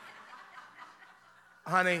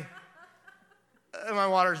 Honey, my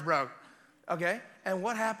water's broke. Okay? And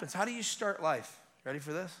what happens? How do you start life? Ready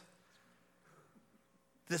for this?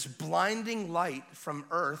 This blinding light from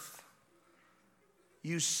earth,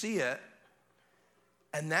 you see it,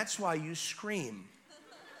 and that's why you scream.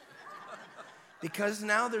 Because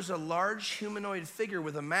now there's a large humanoid figure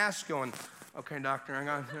with a mask going, okay, doctor, I'm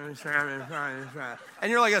going to...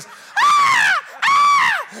 And you're like this, ah!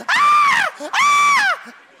 Ah! Ah!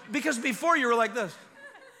 Ah! Because before you were like this.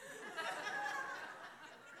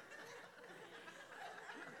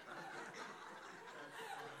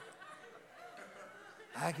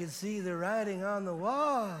 I can see the writing on the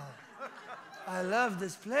wall. I love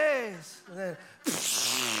this place. And then,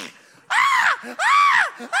 ah! Ah!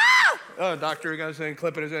 Ah! Oh, doctor, got to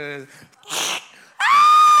clip it.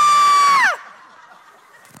 Ah!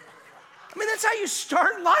 I mean, that's how you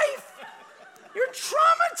start life. You're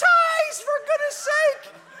traumatized, for goodness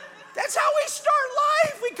sake. That's how we start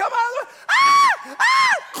life. We come out of the ah!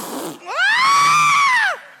 Ah!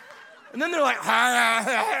 Ah! And then they're like,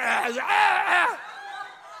 ah!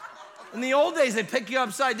 In the old days, they'd pick you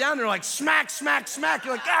upside down. They're like, smack, smack, smack.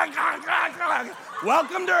 You're like, ah, ah, ah, ah.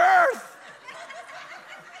 Welcome to earth.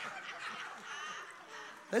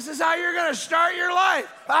 This is how you're going to start your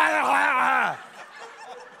life. Ah, ah, ah.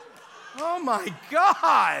 Oh, my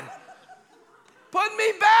God. Put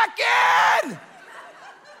me back in.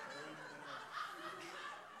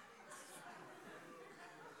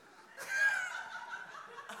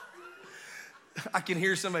 I can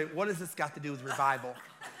hear somebody, what has this got to do with revival?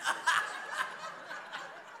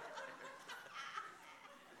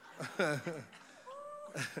 And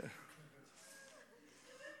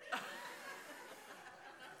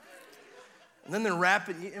then they're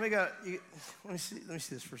rapping. Let me see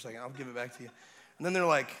this for a second. I'll give it back to you. And then they're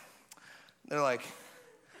like,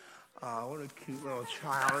 oh, what a cute little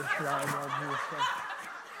child.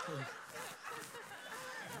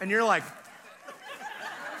 And you're like,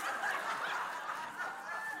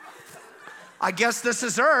 I guess this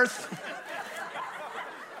is Earth.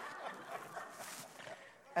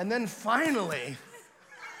 And then finally,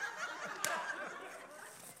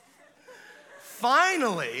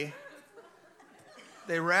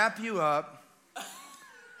 they wrap you up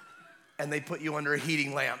and they put you under a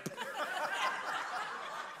heating lamp.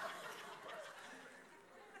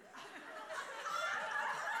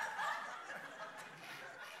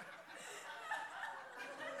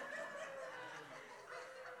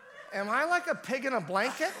 Am I like a pig in a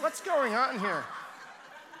blanket? What's going on here?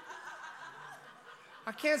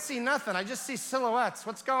 I can't see nothing. I just see silhouettes.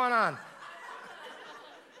 What's going on?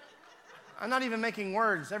 I'm not even making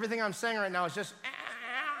words. Everything I'm saying right now is just...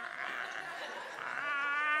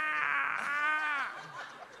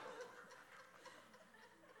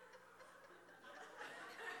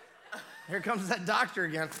 Here comes that doctor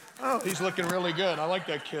again. Oh, he's looking really good. I like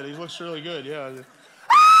that kid. He looks really good, yeah.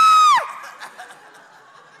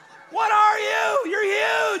 What are you?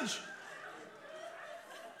 You're huge.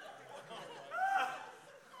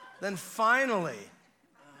 Then finally,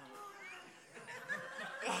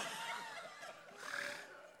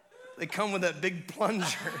 they come with that big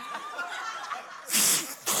plunger.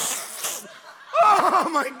 Oh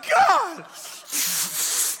my God!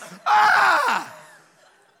 Ah!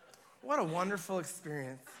 What a wonderful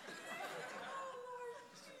experience.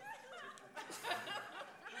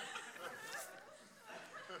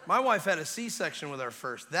 My wife had a C-section with our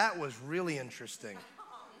first. That was really interesting.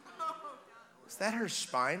 Is that her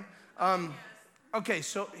spine? Okay,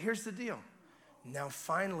 so here's the deal. Now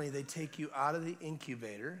finally they take you out of the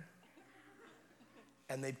incubator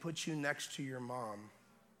and they put you next to your mom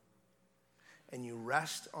and you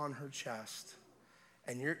rest on her chest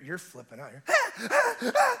and you're flipping out.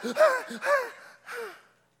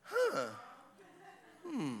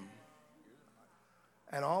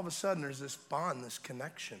 And all of a sudden there's this bond, this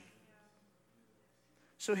connection.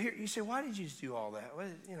 So here, you say, why did you do all that? Well,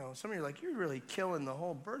 you know, some of you are like, you're really killing the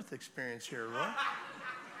whole birth experience here, Roy.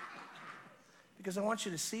 Because I want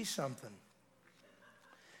you to see something.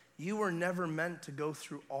 You were never meant to go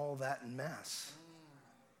through all that mess.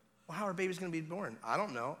 Well, how are babies going to be born? I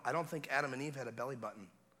don't know. I don't think Adam and Eve had a belly button.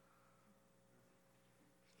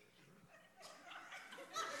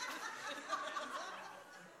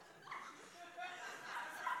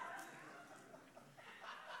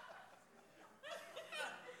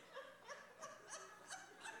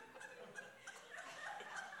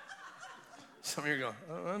 Some of you are going,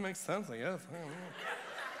 oh, that makes sense, I guess. I don't know.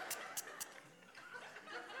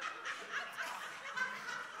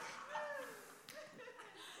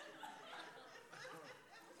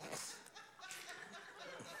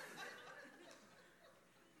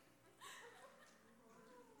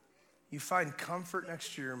 You find comfort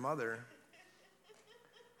next to your mother,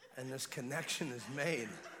 and this connection is made,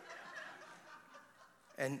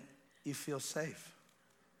 and you feel safe.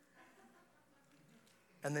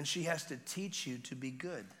 And then she has to teach you to be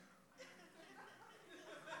good.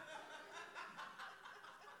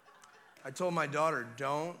 I told my daughter,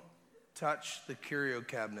 don't touch the curio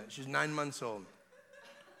cabinet. She's 9 months old.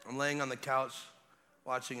 I'm laying on the couch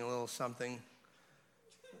watching a little something.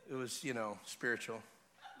 It was, spiritual.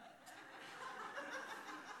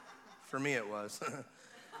 For me, it was.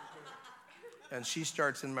 And she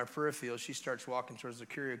starts in my peripheral. She starts walking towards the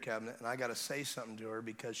curio cabinet, and I got to say something to her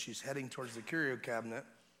because she's heading towards the curio cabinet.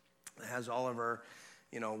 It has all of her,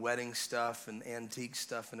 wedding stuff and antique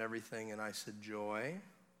stuff and everything. And I said, Joy,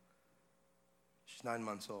 she's 9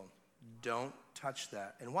 months old. Don't touch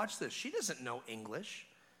that. And watch this. She doesn't know English.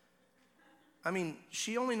 I mean,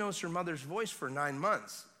 she only knows her mother's voice for 9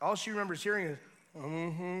 months. All she remembers hearing is,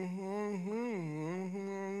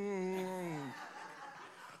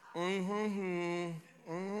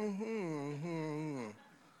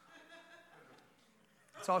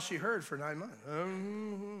 That's all she heard for 9 months.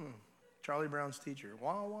 Charlie Brown's teacher.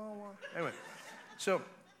 Wah, wah, wah. Anyway, so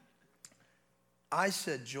I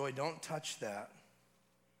said, Joy, don't touch that.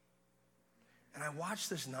 And I watched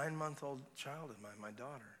this 9-month-old child of mine, my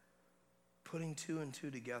daughter, putting 2 and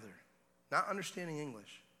 2 together, not understanding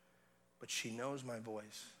English, but she knows my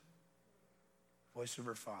voice of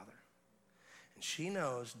her father. And she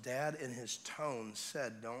knows Dad in his tone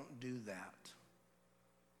said, don't do that.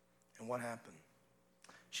 And what happened?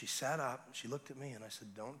 She sat up, she looked at me, and I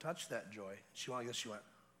said, don't touch that, Joy. I guess she went.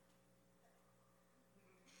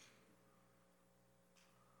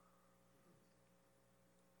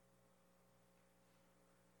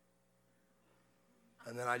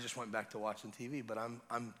 And then I just went back to watching TV, but I'm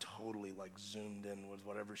totally like zoomed in with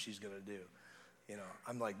whatever she's gonna do.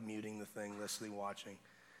 I'm like muting the thing, listening, watching.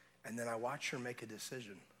 And then I watch her make a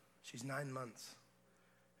decision. She's 9 months.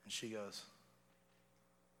 And she goes,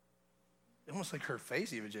 almost like her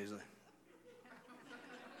face even, Jay's like,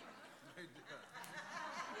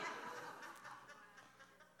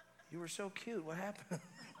 you were so cute, what happened?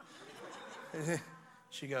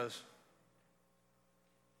 She goes,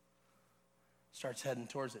 starts heading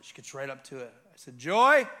towards it. She gets right up to it. I said,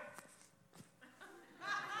 Joy,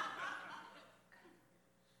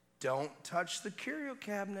 don't touch the curio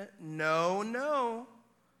cabinet. No, no.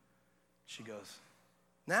 She goes,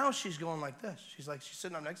 now she's going like this. She's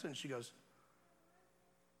sitting up next to it, and she goes,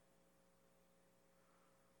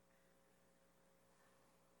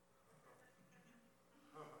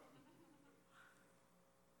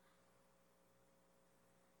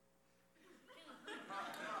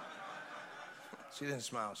 she didn't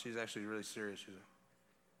smile. She's actually really serious. She's like,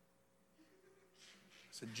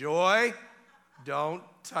 I said, Joy, don't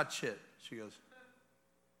touch it. She goes,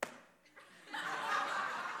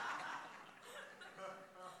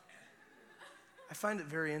 I find it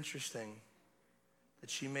very interesting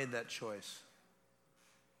that she made that choice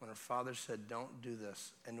when her father said, don't do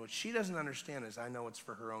this. And what she doesn't understand is I know it's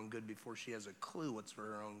for her own good before she has a clue what's for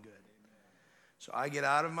her own good. So I get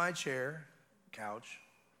out of my chair, couch,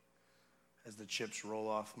 as the chips roll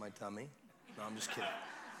off my tummy. No, I'm just kidding.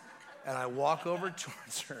 And I walk over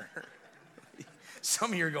towards her.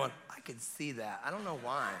 Some of you are going, I could see that. I don't know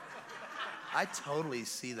why. I totally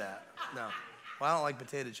see that. No. Well, I don't like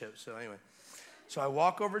potato chips, so anyway. So I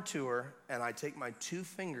walk over to her, and I take my 2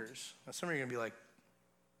 fingers. Now, some of you are going to be like,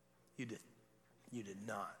 you did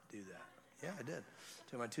not do that. Yeah, I did.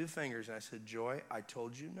 Took my 2 fingers, and I said, Joy, I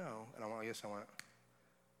told you no. And I guess I went,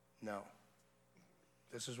 no.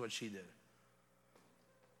 This is what she did.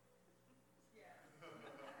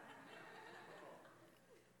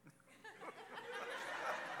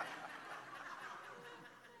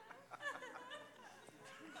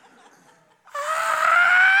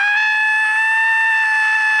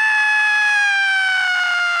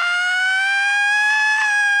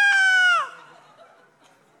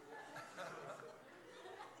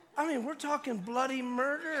 We're talking bloody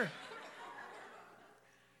murder.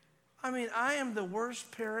 I am the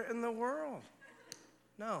worst parent in the world.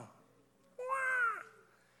 No.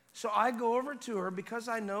 So I go over to her because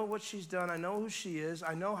I know what she's done. I know who she is.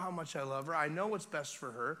 I know how much I love her. I know what's best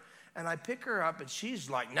for her. And I pick her up, and she's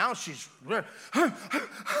like, now she's...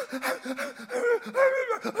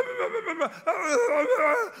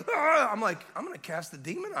 I'm like, I'm going to cast the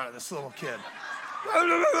demon out of this little kid.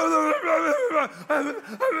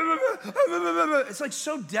 It's like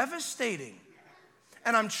so devastating.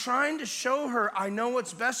 And I'm trying to show her I know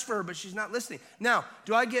what's best for her, but she's not listening. Now,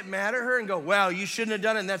 do I get mad at her and go, well, you shouldn't have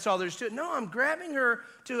done it and that's all there's to it? No, I'm grabbing her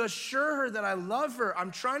to assure her that I love her.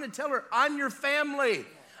 I'm trying to tell her, I'm your family.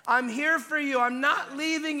 I'm here for you. I'm not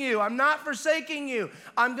leaving you. I'm not forsaking you.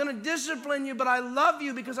 I'm going to discipline you, but I love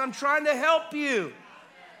you because I'm trying to help you.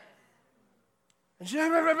 And she,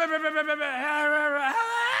 and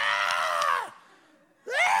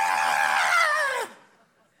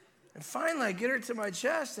finally, I get her to my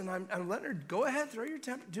chest, and I'm letting her, go ahead, throw your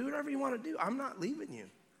temper, do whatever you want to do. I'm not leaving you.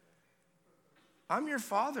 I'm your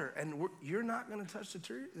father, and you're not going to touch the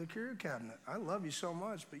curio cabinet. I love you so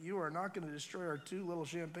much, but you are not going to destroy our 2 little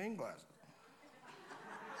champagne glasses.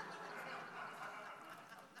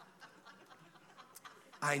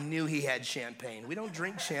 I knew he had champagne. We don't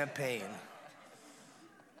drink champagne.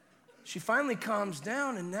 She finally calms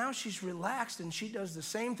down, and now she's relaxed, and she does the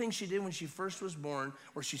same thing she did when she first was born,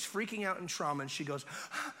 where she's freaking out in trauma, and she goes,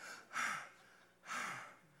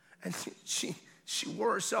 and she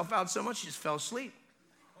wore herself out so much, she just fell asleep.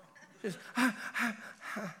 Just,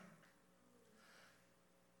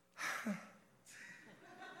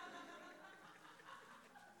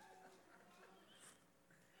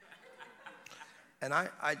 and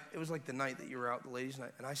it was like the night that you were out, the ladies'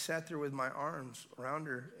 night, and I sat there with my arms around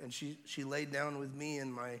her, and she laid down with me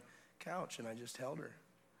in my couch, and I just held her.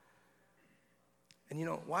 And you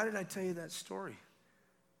know, why did I tell you that story?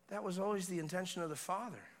 That was always the intention of the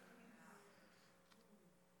Father.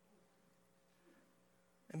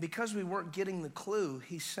 And because we weren't getting the clue,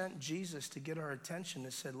 he sent Jesus to get our attention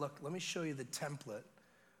and said, look, let me show you the template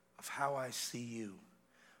of how I see you.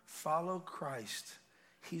 Follow Christ.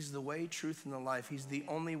 He's the way, truth, and the life. He's the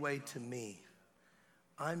only way to me.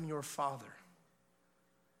 I'm your Father.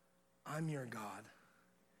 I'm your God.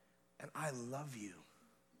 And I love you.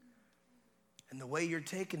 And the way you're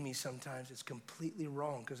taking me sometimes is completely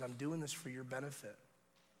wrong because I'm doing this for your benefit.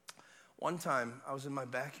 One time, I was in my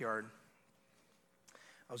backyard.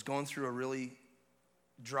 I was going through a really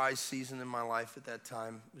dry season in my life at that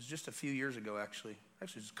time. It was just a few years ago, actually.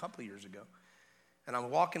 Actually, just a couple of years ago. And I'm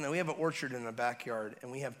walking, and we have an orchard in the backyard, and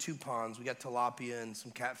we have 2 ponds. We got tilapia and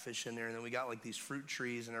some catfish in there, and then we got like these fruit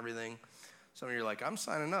trees and everything. Some of you are like, I'm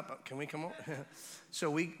signing up. Can we come over? So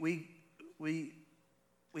we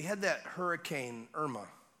had that Hurricane Irma.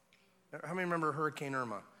 How many remember Hurricane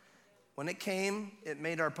Irma? When it came, it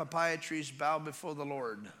made our papaya trees bow before the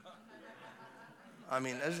Lord. I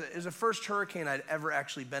mean, it was the first hurricane I'd ever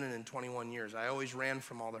actually been in 21 years. I always ran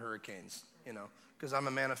from all the hurricanes, you know, because I'm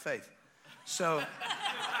a man of faith. So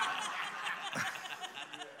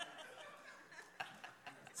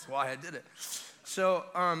that's why I did it. So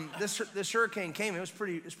this hurricane came. It was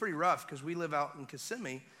pretty rough because we live out in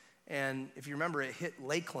Kissimmee, and if you remember, it hit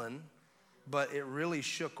Lakeland, but it really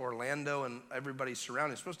shook Orlando and everybody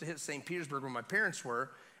surrounding. It was supposed to hit St. Petersburg where my parents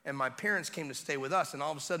were. And my parents came to stay with us, and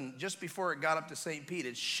all of a sudden, just before it got up to St. Pete,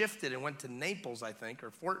 it shifted and went to Naples, I think, or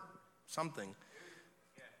Fort something.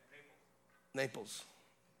 Yeah, Naples.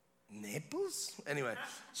 Naples? Anyway,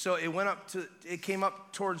 so it came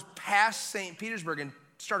up towards past St. Petersburg and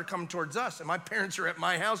started coming towards us. And my parents are at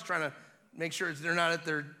my house trying to make sure they're not at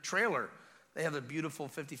their trailer. They have a beautiful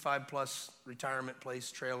 55-plus retirement place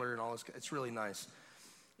trailer and all this. It's really nice.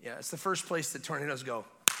 Yeah, it's the first place that tornadoes go.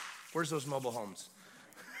 Where's those mobile homes?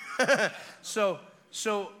 So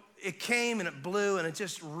it came and it blew and it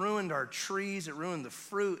just ruined our trees. It ruined the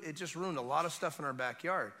fruit. It just ruined a lot of stuff in our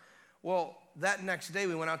backyard. Well, that next day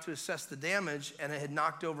we went out to assess the damage, and it had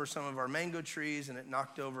knocked over some of our mango trees and it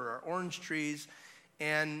knocked over our orange trees.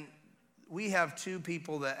 And we have 2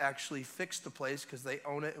 people that actually fixed the place because they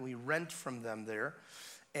own it and we rent from them there.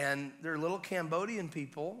 And they're little Cambodian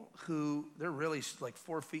people who, they're really like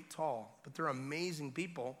 4 feet tall, but they're amazing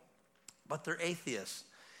people, but they're atheists.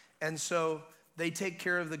 And so they take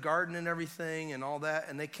care of the garden and everything and all that.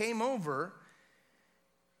 And they came over,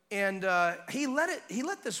 and he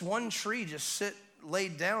let this one tree just sit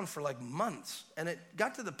laid down for like months. And it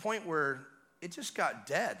got to the point where it just got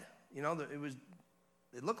dead. You know,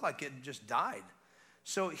 it looked like it just died.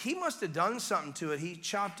 So he must have done something to it. He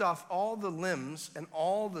chopped off all the limbs and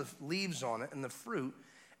all the leaves on it and the fruit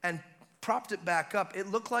and propped it back up.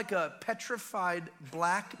 It looked like a petrified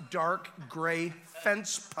black, dark, gray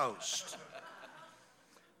fence post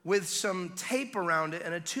with some tape around it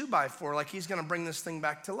and a 2x4, like he's gonna bring this thing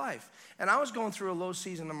back to life. And I was going through a low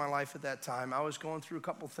season in my life at that time. I was going through a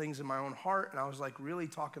couple things in my own heart, and I was like really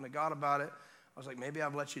talking to God about it. I was like, maybe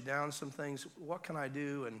I've let you down some things. What can I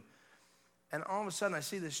do? And all of a sudden I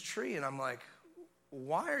see this tree and I'm like,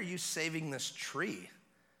 why are you saving this tree?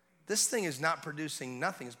 This thing is not producing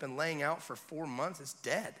nothing. It's been laying out for 4 months. It's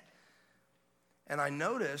dead. And I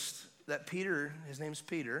noticed that Peter, his name's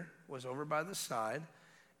Peter, was over by the side.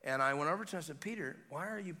 And I went over to him and said, Peter, why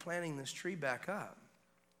are you planting this tree back up?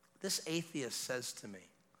 This atheist says to me,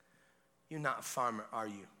 you're not a farmer, are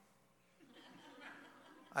you?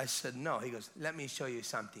 I said, no. He goes, let me show you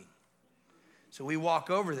something. So we walk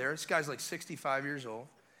over there. This guy's like 65 years old.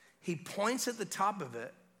 He points at the top of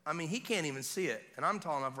it. I mean, he can't even see it. And I'm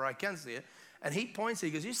tall enough where I can see it. And he points, he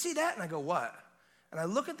goes, you see that? And I go, what? And I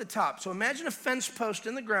look at the top. So imagine a fence post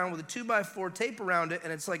in the ground with a 2x4 tape around it,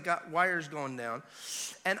 and it's like got wires going down.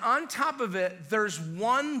 And on top of it, there's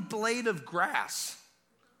one blade of grass.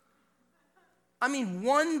 I mean,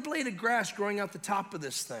 one blade of grass growing out the top of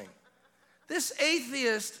this thing. This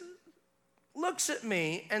atheist looks at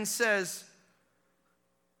me and says,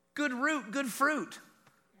 good root, good fruit.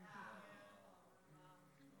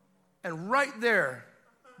 And right there,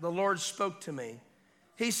 the Lord spoke to me.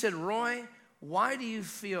 He said, Roy, why do you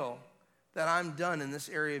feel that I'm done in this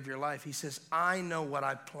area of your life? He says, I know what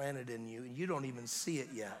I planted in you, and you don't even see it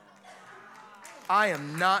yet. I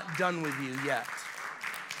am not done with you yet.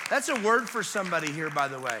 That's a word for somebody here, by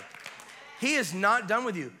the way. He is not done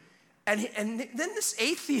with you. And then this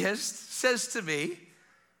atheist says to me,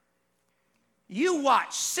 you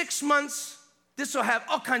watch 6 months, this will have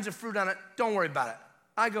all kinds of fruit on it. Don't worry about it.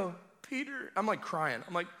 I go, Peter, I'm like crying.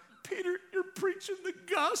 I'm like, Peter, you're preaching the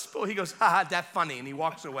gospel. He goes, haha, that's funny. And he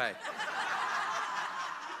walks away.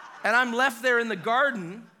 And I'm left there in the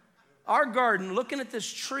garden, our garden, looking at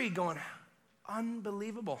this tree going,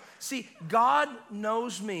 unbelievable. See, God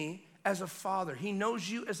knows me as a father. He knows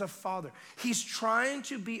you as a father. He's trying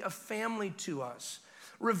to be a family to us.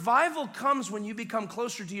 Revival comes when you become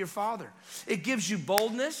closer to your Father. It gives you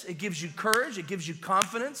boldness. It gives you courage. It gives you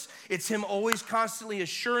confidence. It's Him always constantly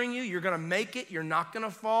assuring you you're going to make it. You're not going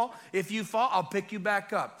to fall. If you fall, I'll pick you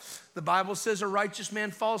back up. The Bible says a righteous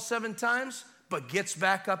man falls 7 times, but gets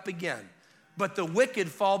back up again. But the wicked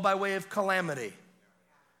fall by way of calamity.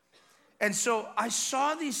 And so I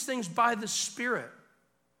saw these things by the Spirit.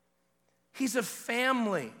 He's a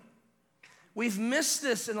family. We've missed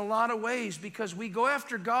this in a lot of ways because we go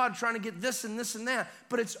after God trying to get this and this and that,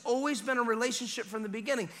 but it's always been a relationship from the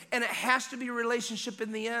beginning, and it has to be a relationship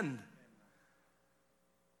in the end.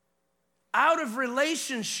 Out of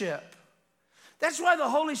relationship. That's why the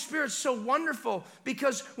Holy Spirit's so wonderful,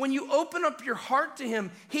 because when you open up your heart to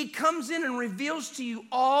Him, He comes in and reveals to you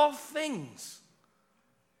all things.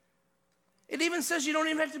 It even says you don't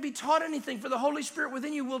even have to be taught anything, for the Holy Spirit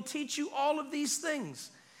within you will teach you all of these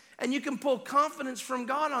things. And you can pull confidence from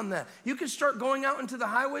God on that. You can start going out into the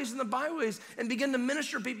highways and the byways and begin to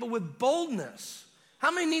minister people with boldness.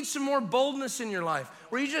 How many need some more boldness in your life?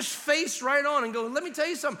 Where you just face right on and go, let me tell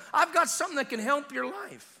you something. I've got something that can help your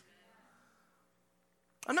life.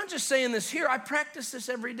 I'm not just saying this here. I practice this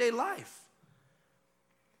everyday life.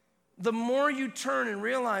 The more you turn and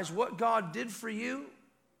realize what God did for you,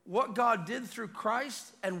 what God did through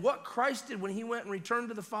Christ, and what Christ did when He went and returned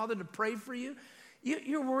to the Father to pray for you,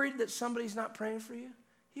 you're worried that somebody's not praying for you?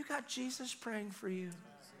 You got Jesus praying for you.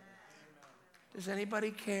 Does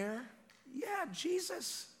anybody care? Yeah,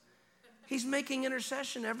 Jesus. He's making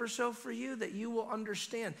intercession ever so for you that you will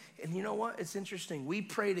understand. And you know what? It's interesting. We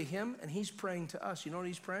pray to Him and He's praying to us. You know what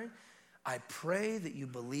He's praying? I pray that you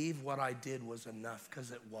believe what I did was enough,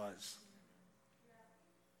 because it was.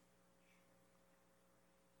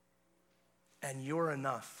 And you're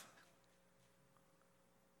enough.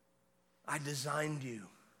 I designed you.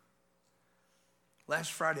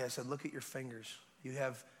 Last Friday I said, look at your fingers. You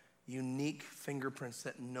have unique fingerprints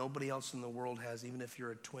that nobody else in the world has, even if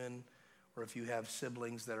you're a twin or if you have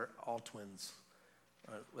siblings that are all twins.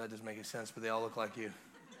 That doesn't make any sense, but they all look like you.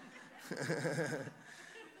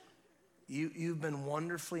 You've been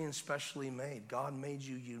wonderfully and specially made. God made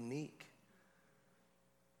you unique.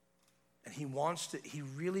 And He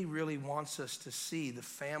really, really wants us to see the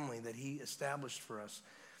family that He established for us.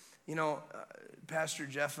 You know, Pastor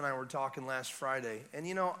Jeff and I were talking last Friday, and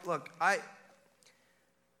you know, look, I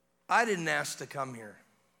didn't ask to come here.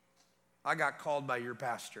 I got called by your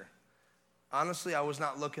pastor. Honestly, I was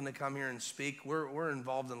not looking to come here and speak. We're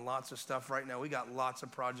involved in lots of stuff right now. We got lots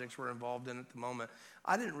of projects we're involved in at the moment.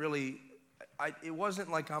 It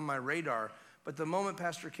wasn't like on my radar, but the moment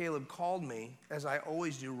Pastor Caleb called me, as I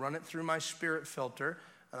always do, run it through my spirit filter,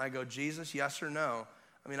 and I go, Jesus, yes or no?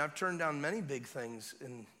 I mean, I've turned down many big things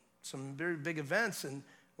in some very big events, and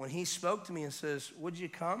when he spoke to me and says, would you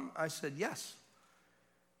come? I said, yes.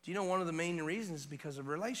 Do you know one of the main reasons is because of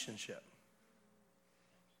relationship?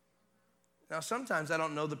 Now, sometimes I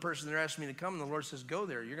don't know the person they're asking me to come, and the Lord says, go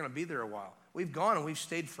there. You're going to be there a while. We've gone, and we've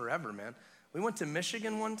stayed forever, man. We went to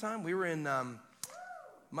Michigan one time. We were in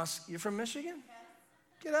You're from Michigan?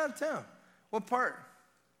 Get out of town. What part?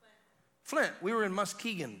 Flint. We were in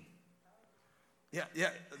Muskegon. Yeah,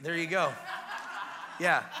 there you go.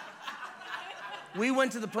 Yeah. We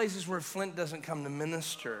went to the places where Flint doesn't come to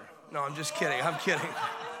minister. No, I'm just kidding. I'm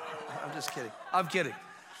kidding.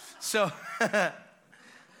 So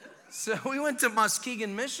we went to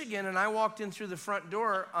Muskegon, Michigan, and I walked in through the front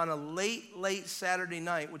door on a late Saturday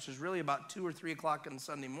night, which is really about 2 or 3 o'clock on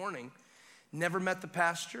Sunday morning. Never met the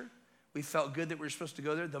pastor. We felt good that we were supposed to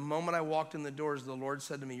go there. The moment I walked in the doors, the Lord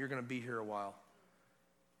said to me, you're going to be here a while.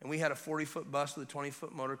 And we had a 40-foot bus with a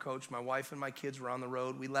 20-foot motor coach. My wife and my kids were on the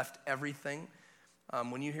road. We left everything.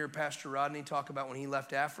 When you hear Pastor Rodney talk about when he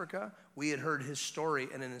left Africa, we had heard his story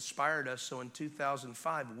and it inspired us. So in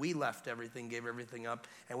 2005, we left everything, gave everything up,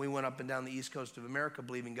 and we went up and down the east coast of America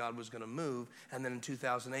believing God was going to move. And then in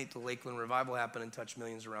 2008, the Lakeland Revival happened and touched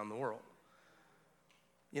millions around the world.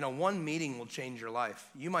 You know, one meeting will change your life.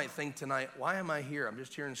 You might think tonight, why am I here? I'm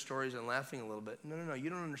just hearing stories and laughing a little bit. No, you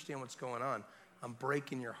don't understand what's going on. I'm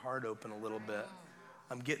breaking your heart open a little bit.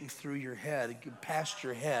 I'm getting through your head, past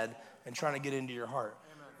your head, and trying to get into your heart.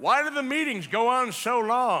 Amen. Why do the meetings go on so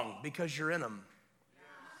long? Because you're in them.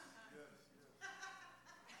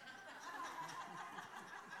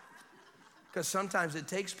 Because sometimes it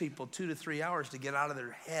takes people 2 to 3 hours to get out of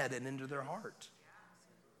their head and into their heart.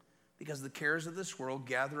 Because the cares of this world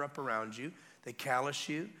gather up around you. They callous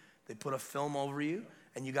you. They put a film over you.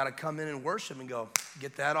 And you got to come in and worship and go,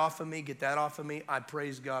 get that off of me, get that off of me. I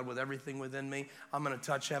praise God with everything within me. I'm going to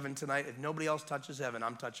touch heaven tonight. If nobody else touches heaven,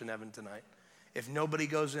 I'm touching heaven tonight. If nobody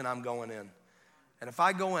goes in, I'm going in. And if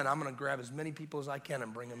I go in, I'm going to grab as many people as I can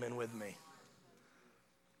and bring them in with me.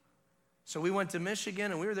 So we went to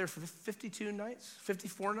Michigan, and we were there for 52 nights,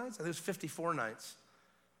 54 nights? I think it was 54 nights.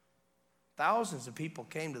 Thousands of people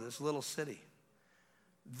came to this little city.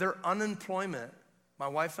 Their unemployment, my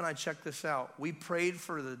wife and I checked this out. We prayed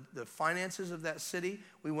for the finances of that city.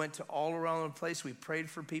 We went to all around the place. We prayed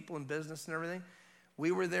for people in business and everything. We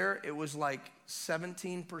were there. It was like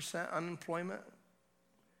 17% unemployment.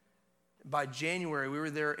 By January, we were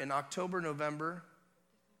there in October, November,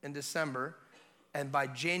 and December. And by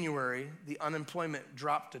January, the unemployment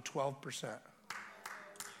dropped to 12%.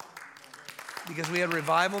 Because we had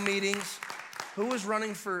revival meetings. Who was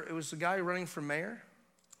running for, it was the guy running for mayor?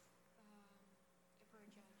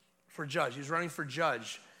 For judge. He was running for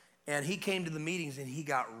judge. And he came to the meetings and he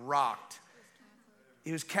got rocked.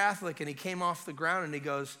 He was Catholic and he came off the ground and he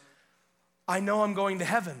goes, I know I'm going to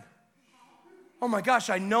heaven. Oh my gosh,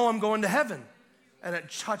 I know I'm going to heaven. And it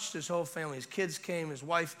touched his whole family. His kids came, his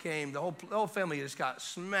wife came, the whole family just got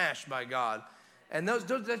smashed by God. And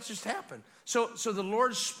that just happened. So the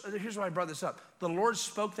Lord, here's why I brought this up. The Lord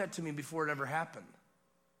spoke that to me before it ever happened.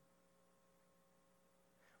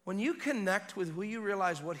 When you connect with who you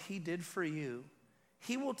realize what he did for you,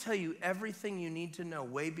 he will tell you everything you need to know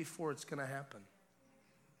way before it's going to happen.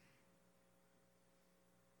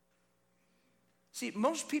 See,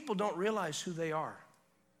 most people don't realize who they are.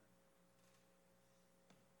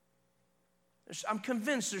 I'm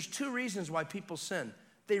convinced there's 2 reasons why people sin.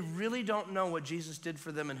 They really don't know what Jesus did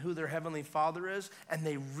for them and who their heavenly Father is, and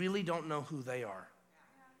they really don't know who they are.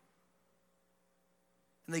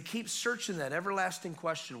 And they keep searching that everlasting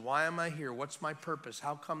question, why am I here? What's my purpose?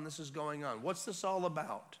 How come this is going on? What's this all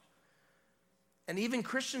about? And even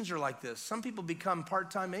Christians are like this. Some people become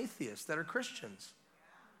part-time atheists that are Christians.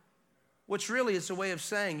 Which really is a way of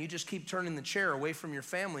saying you just keep turning the chair away from your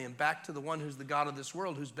family and back to the one who's the God of this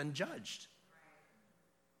world who's been judged.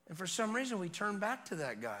 And for some reason, we turn back to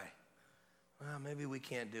that guy. Well, maybe we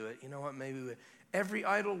can't do it. You know what? Every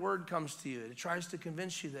idle word comes to you. It tries to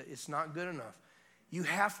convince you that it's not good enough. You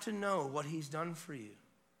have to know what he's done for you.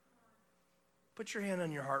 Put your hand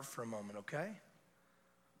on your heart for a moment, okay?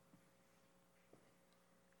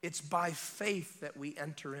 It's by faith that we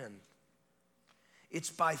enter in. It's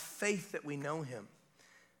by faith that we know him.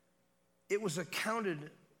 It was accounted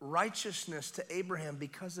righteousness to Abraham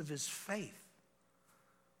because of his faith.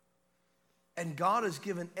 And God has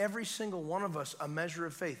given every single one of us a measure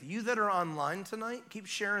of faith. You that are online tonight, keep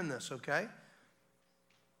sharing this, okay?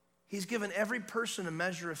 He's given every person a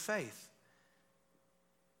measure of faith.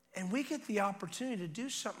 And we get the opportunity to do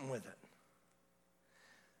something with it.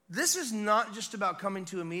 This is not just about coming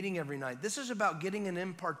to a meeting every night. This is about getting an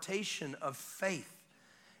impartation of faith.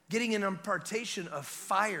 Getting an impartation of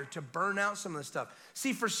fire to burn out some of the stuff.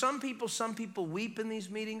 See, for some people weep in these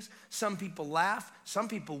meetings. Some people laugh. Some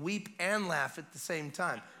people weep and laugh at the same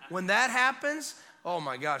time. When that happens, Oh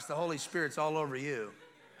my gosh, the Holy Spirit's all over you.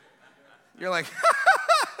 You're like,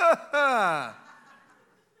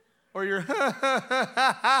 or you're,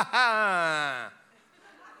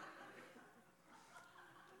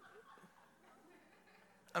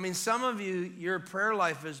 I mean, some of you, your prayer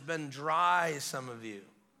life has been dry, some of you.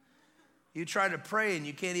 You try to pray and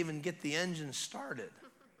you can't even get the engine started.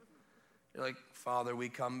 You're like, Father, we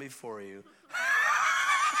come before you.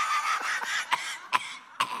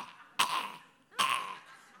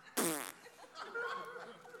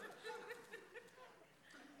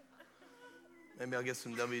 Maybe I'll get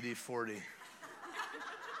some WD-40.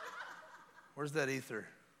 Where's that ether?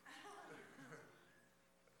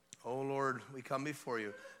 Oh, Lord, we come before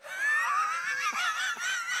you.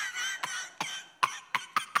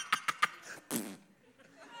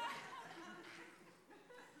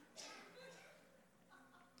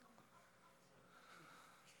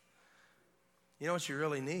 You know what you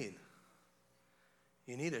really need?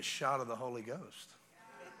 You need a shot of the Holy Ghost.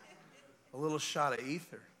 A little shot of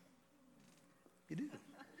ether. You do.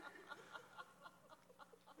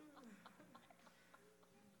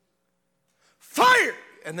 Fire!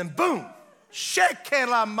 And then boom.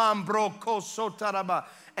 Shekela mambroko sotaraba.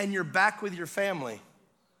 And you're back with your family.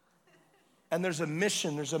 And there's a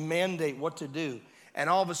mission, there's a mandate what to do. And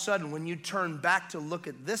all of a sudden, when you turn back to look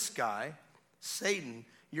at this guy, Satan,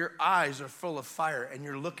 your eyes are full of fire and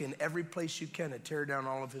you're looking every place you can to tear down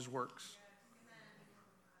all of his works.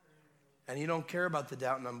 And you don't care about the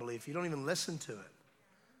doubt and unbelief. You don't even listen to it.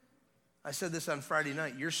 I said this on Friday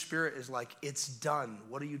night. Your spirit is like, it's done.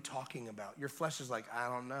 What are you talking about? Your flesh is like, I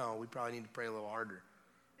don't know. We probably need to pray a little harder.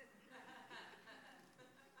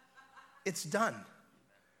 It's done.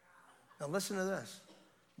 Now listen to this.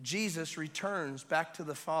 Jesus returns back to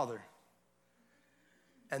the Father.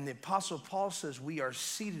 And the Apostle Paul says we are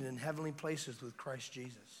seated in heavenly places with Christ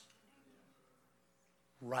Jesus.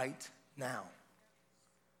 Right now.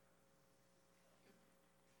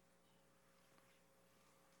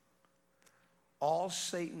 All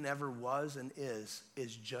Satan ever was and is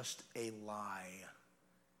just a lie.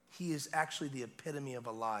 He is actually the epitome of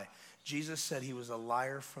a lie. Jesus said he was a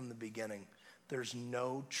liar from the beginning. There's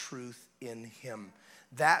no truth in him.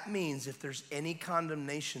 That means if there's any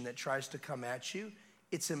condemnation that tries to come at you,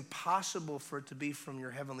 it's impossible for it to be from your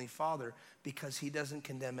heavenly Father because he doesn't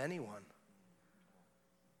condemn anyone.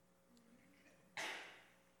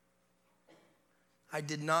 I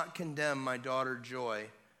did not condemn my daughter Joy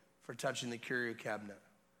for touching the curio cabinet.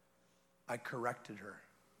 I corrected her.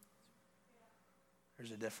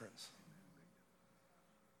 There's a difference.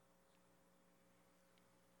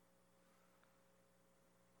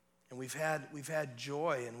 And we've had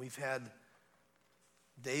Joy and we've had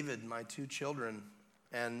David, my two children,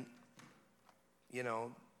 and you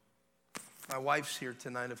know, my wife's here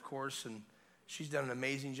tonight, of course, and she's done an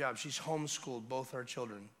amazing job. She's homeschooled both our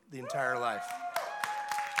children the entire life.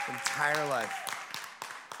 Entire life.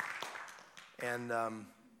 And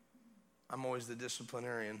I'm always the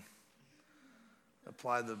disciplinarian.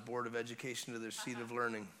 Apply the Board of Education to their seat of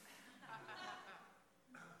learning.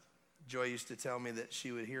 Joy used to tell me that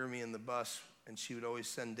she would hear me in the bus, and she would always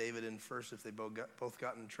send David in first if they both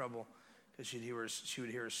got in trouble, because she would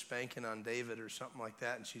hear a spanking on David or something like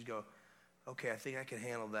that, and she'd go, okay, I think I can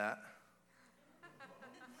handle that.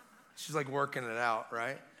 She's like working it out, right?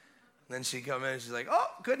 And then she'd come in and she's like, oh,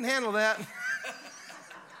 couldn't handle that.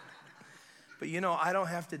 But you know, I don't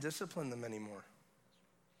have to discipline them anymore.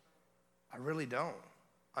 I really don't.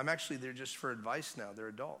 I'm actually there just for advice now. They're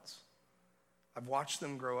adults. I've watched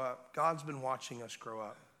them grow up. God's been watching us grow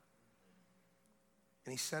up.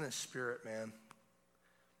 And he sent his Spirit, man.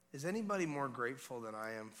 Is anybody more grateful than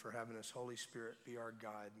I am for having his Holy Spirit be our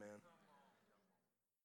guide, man?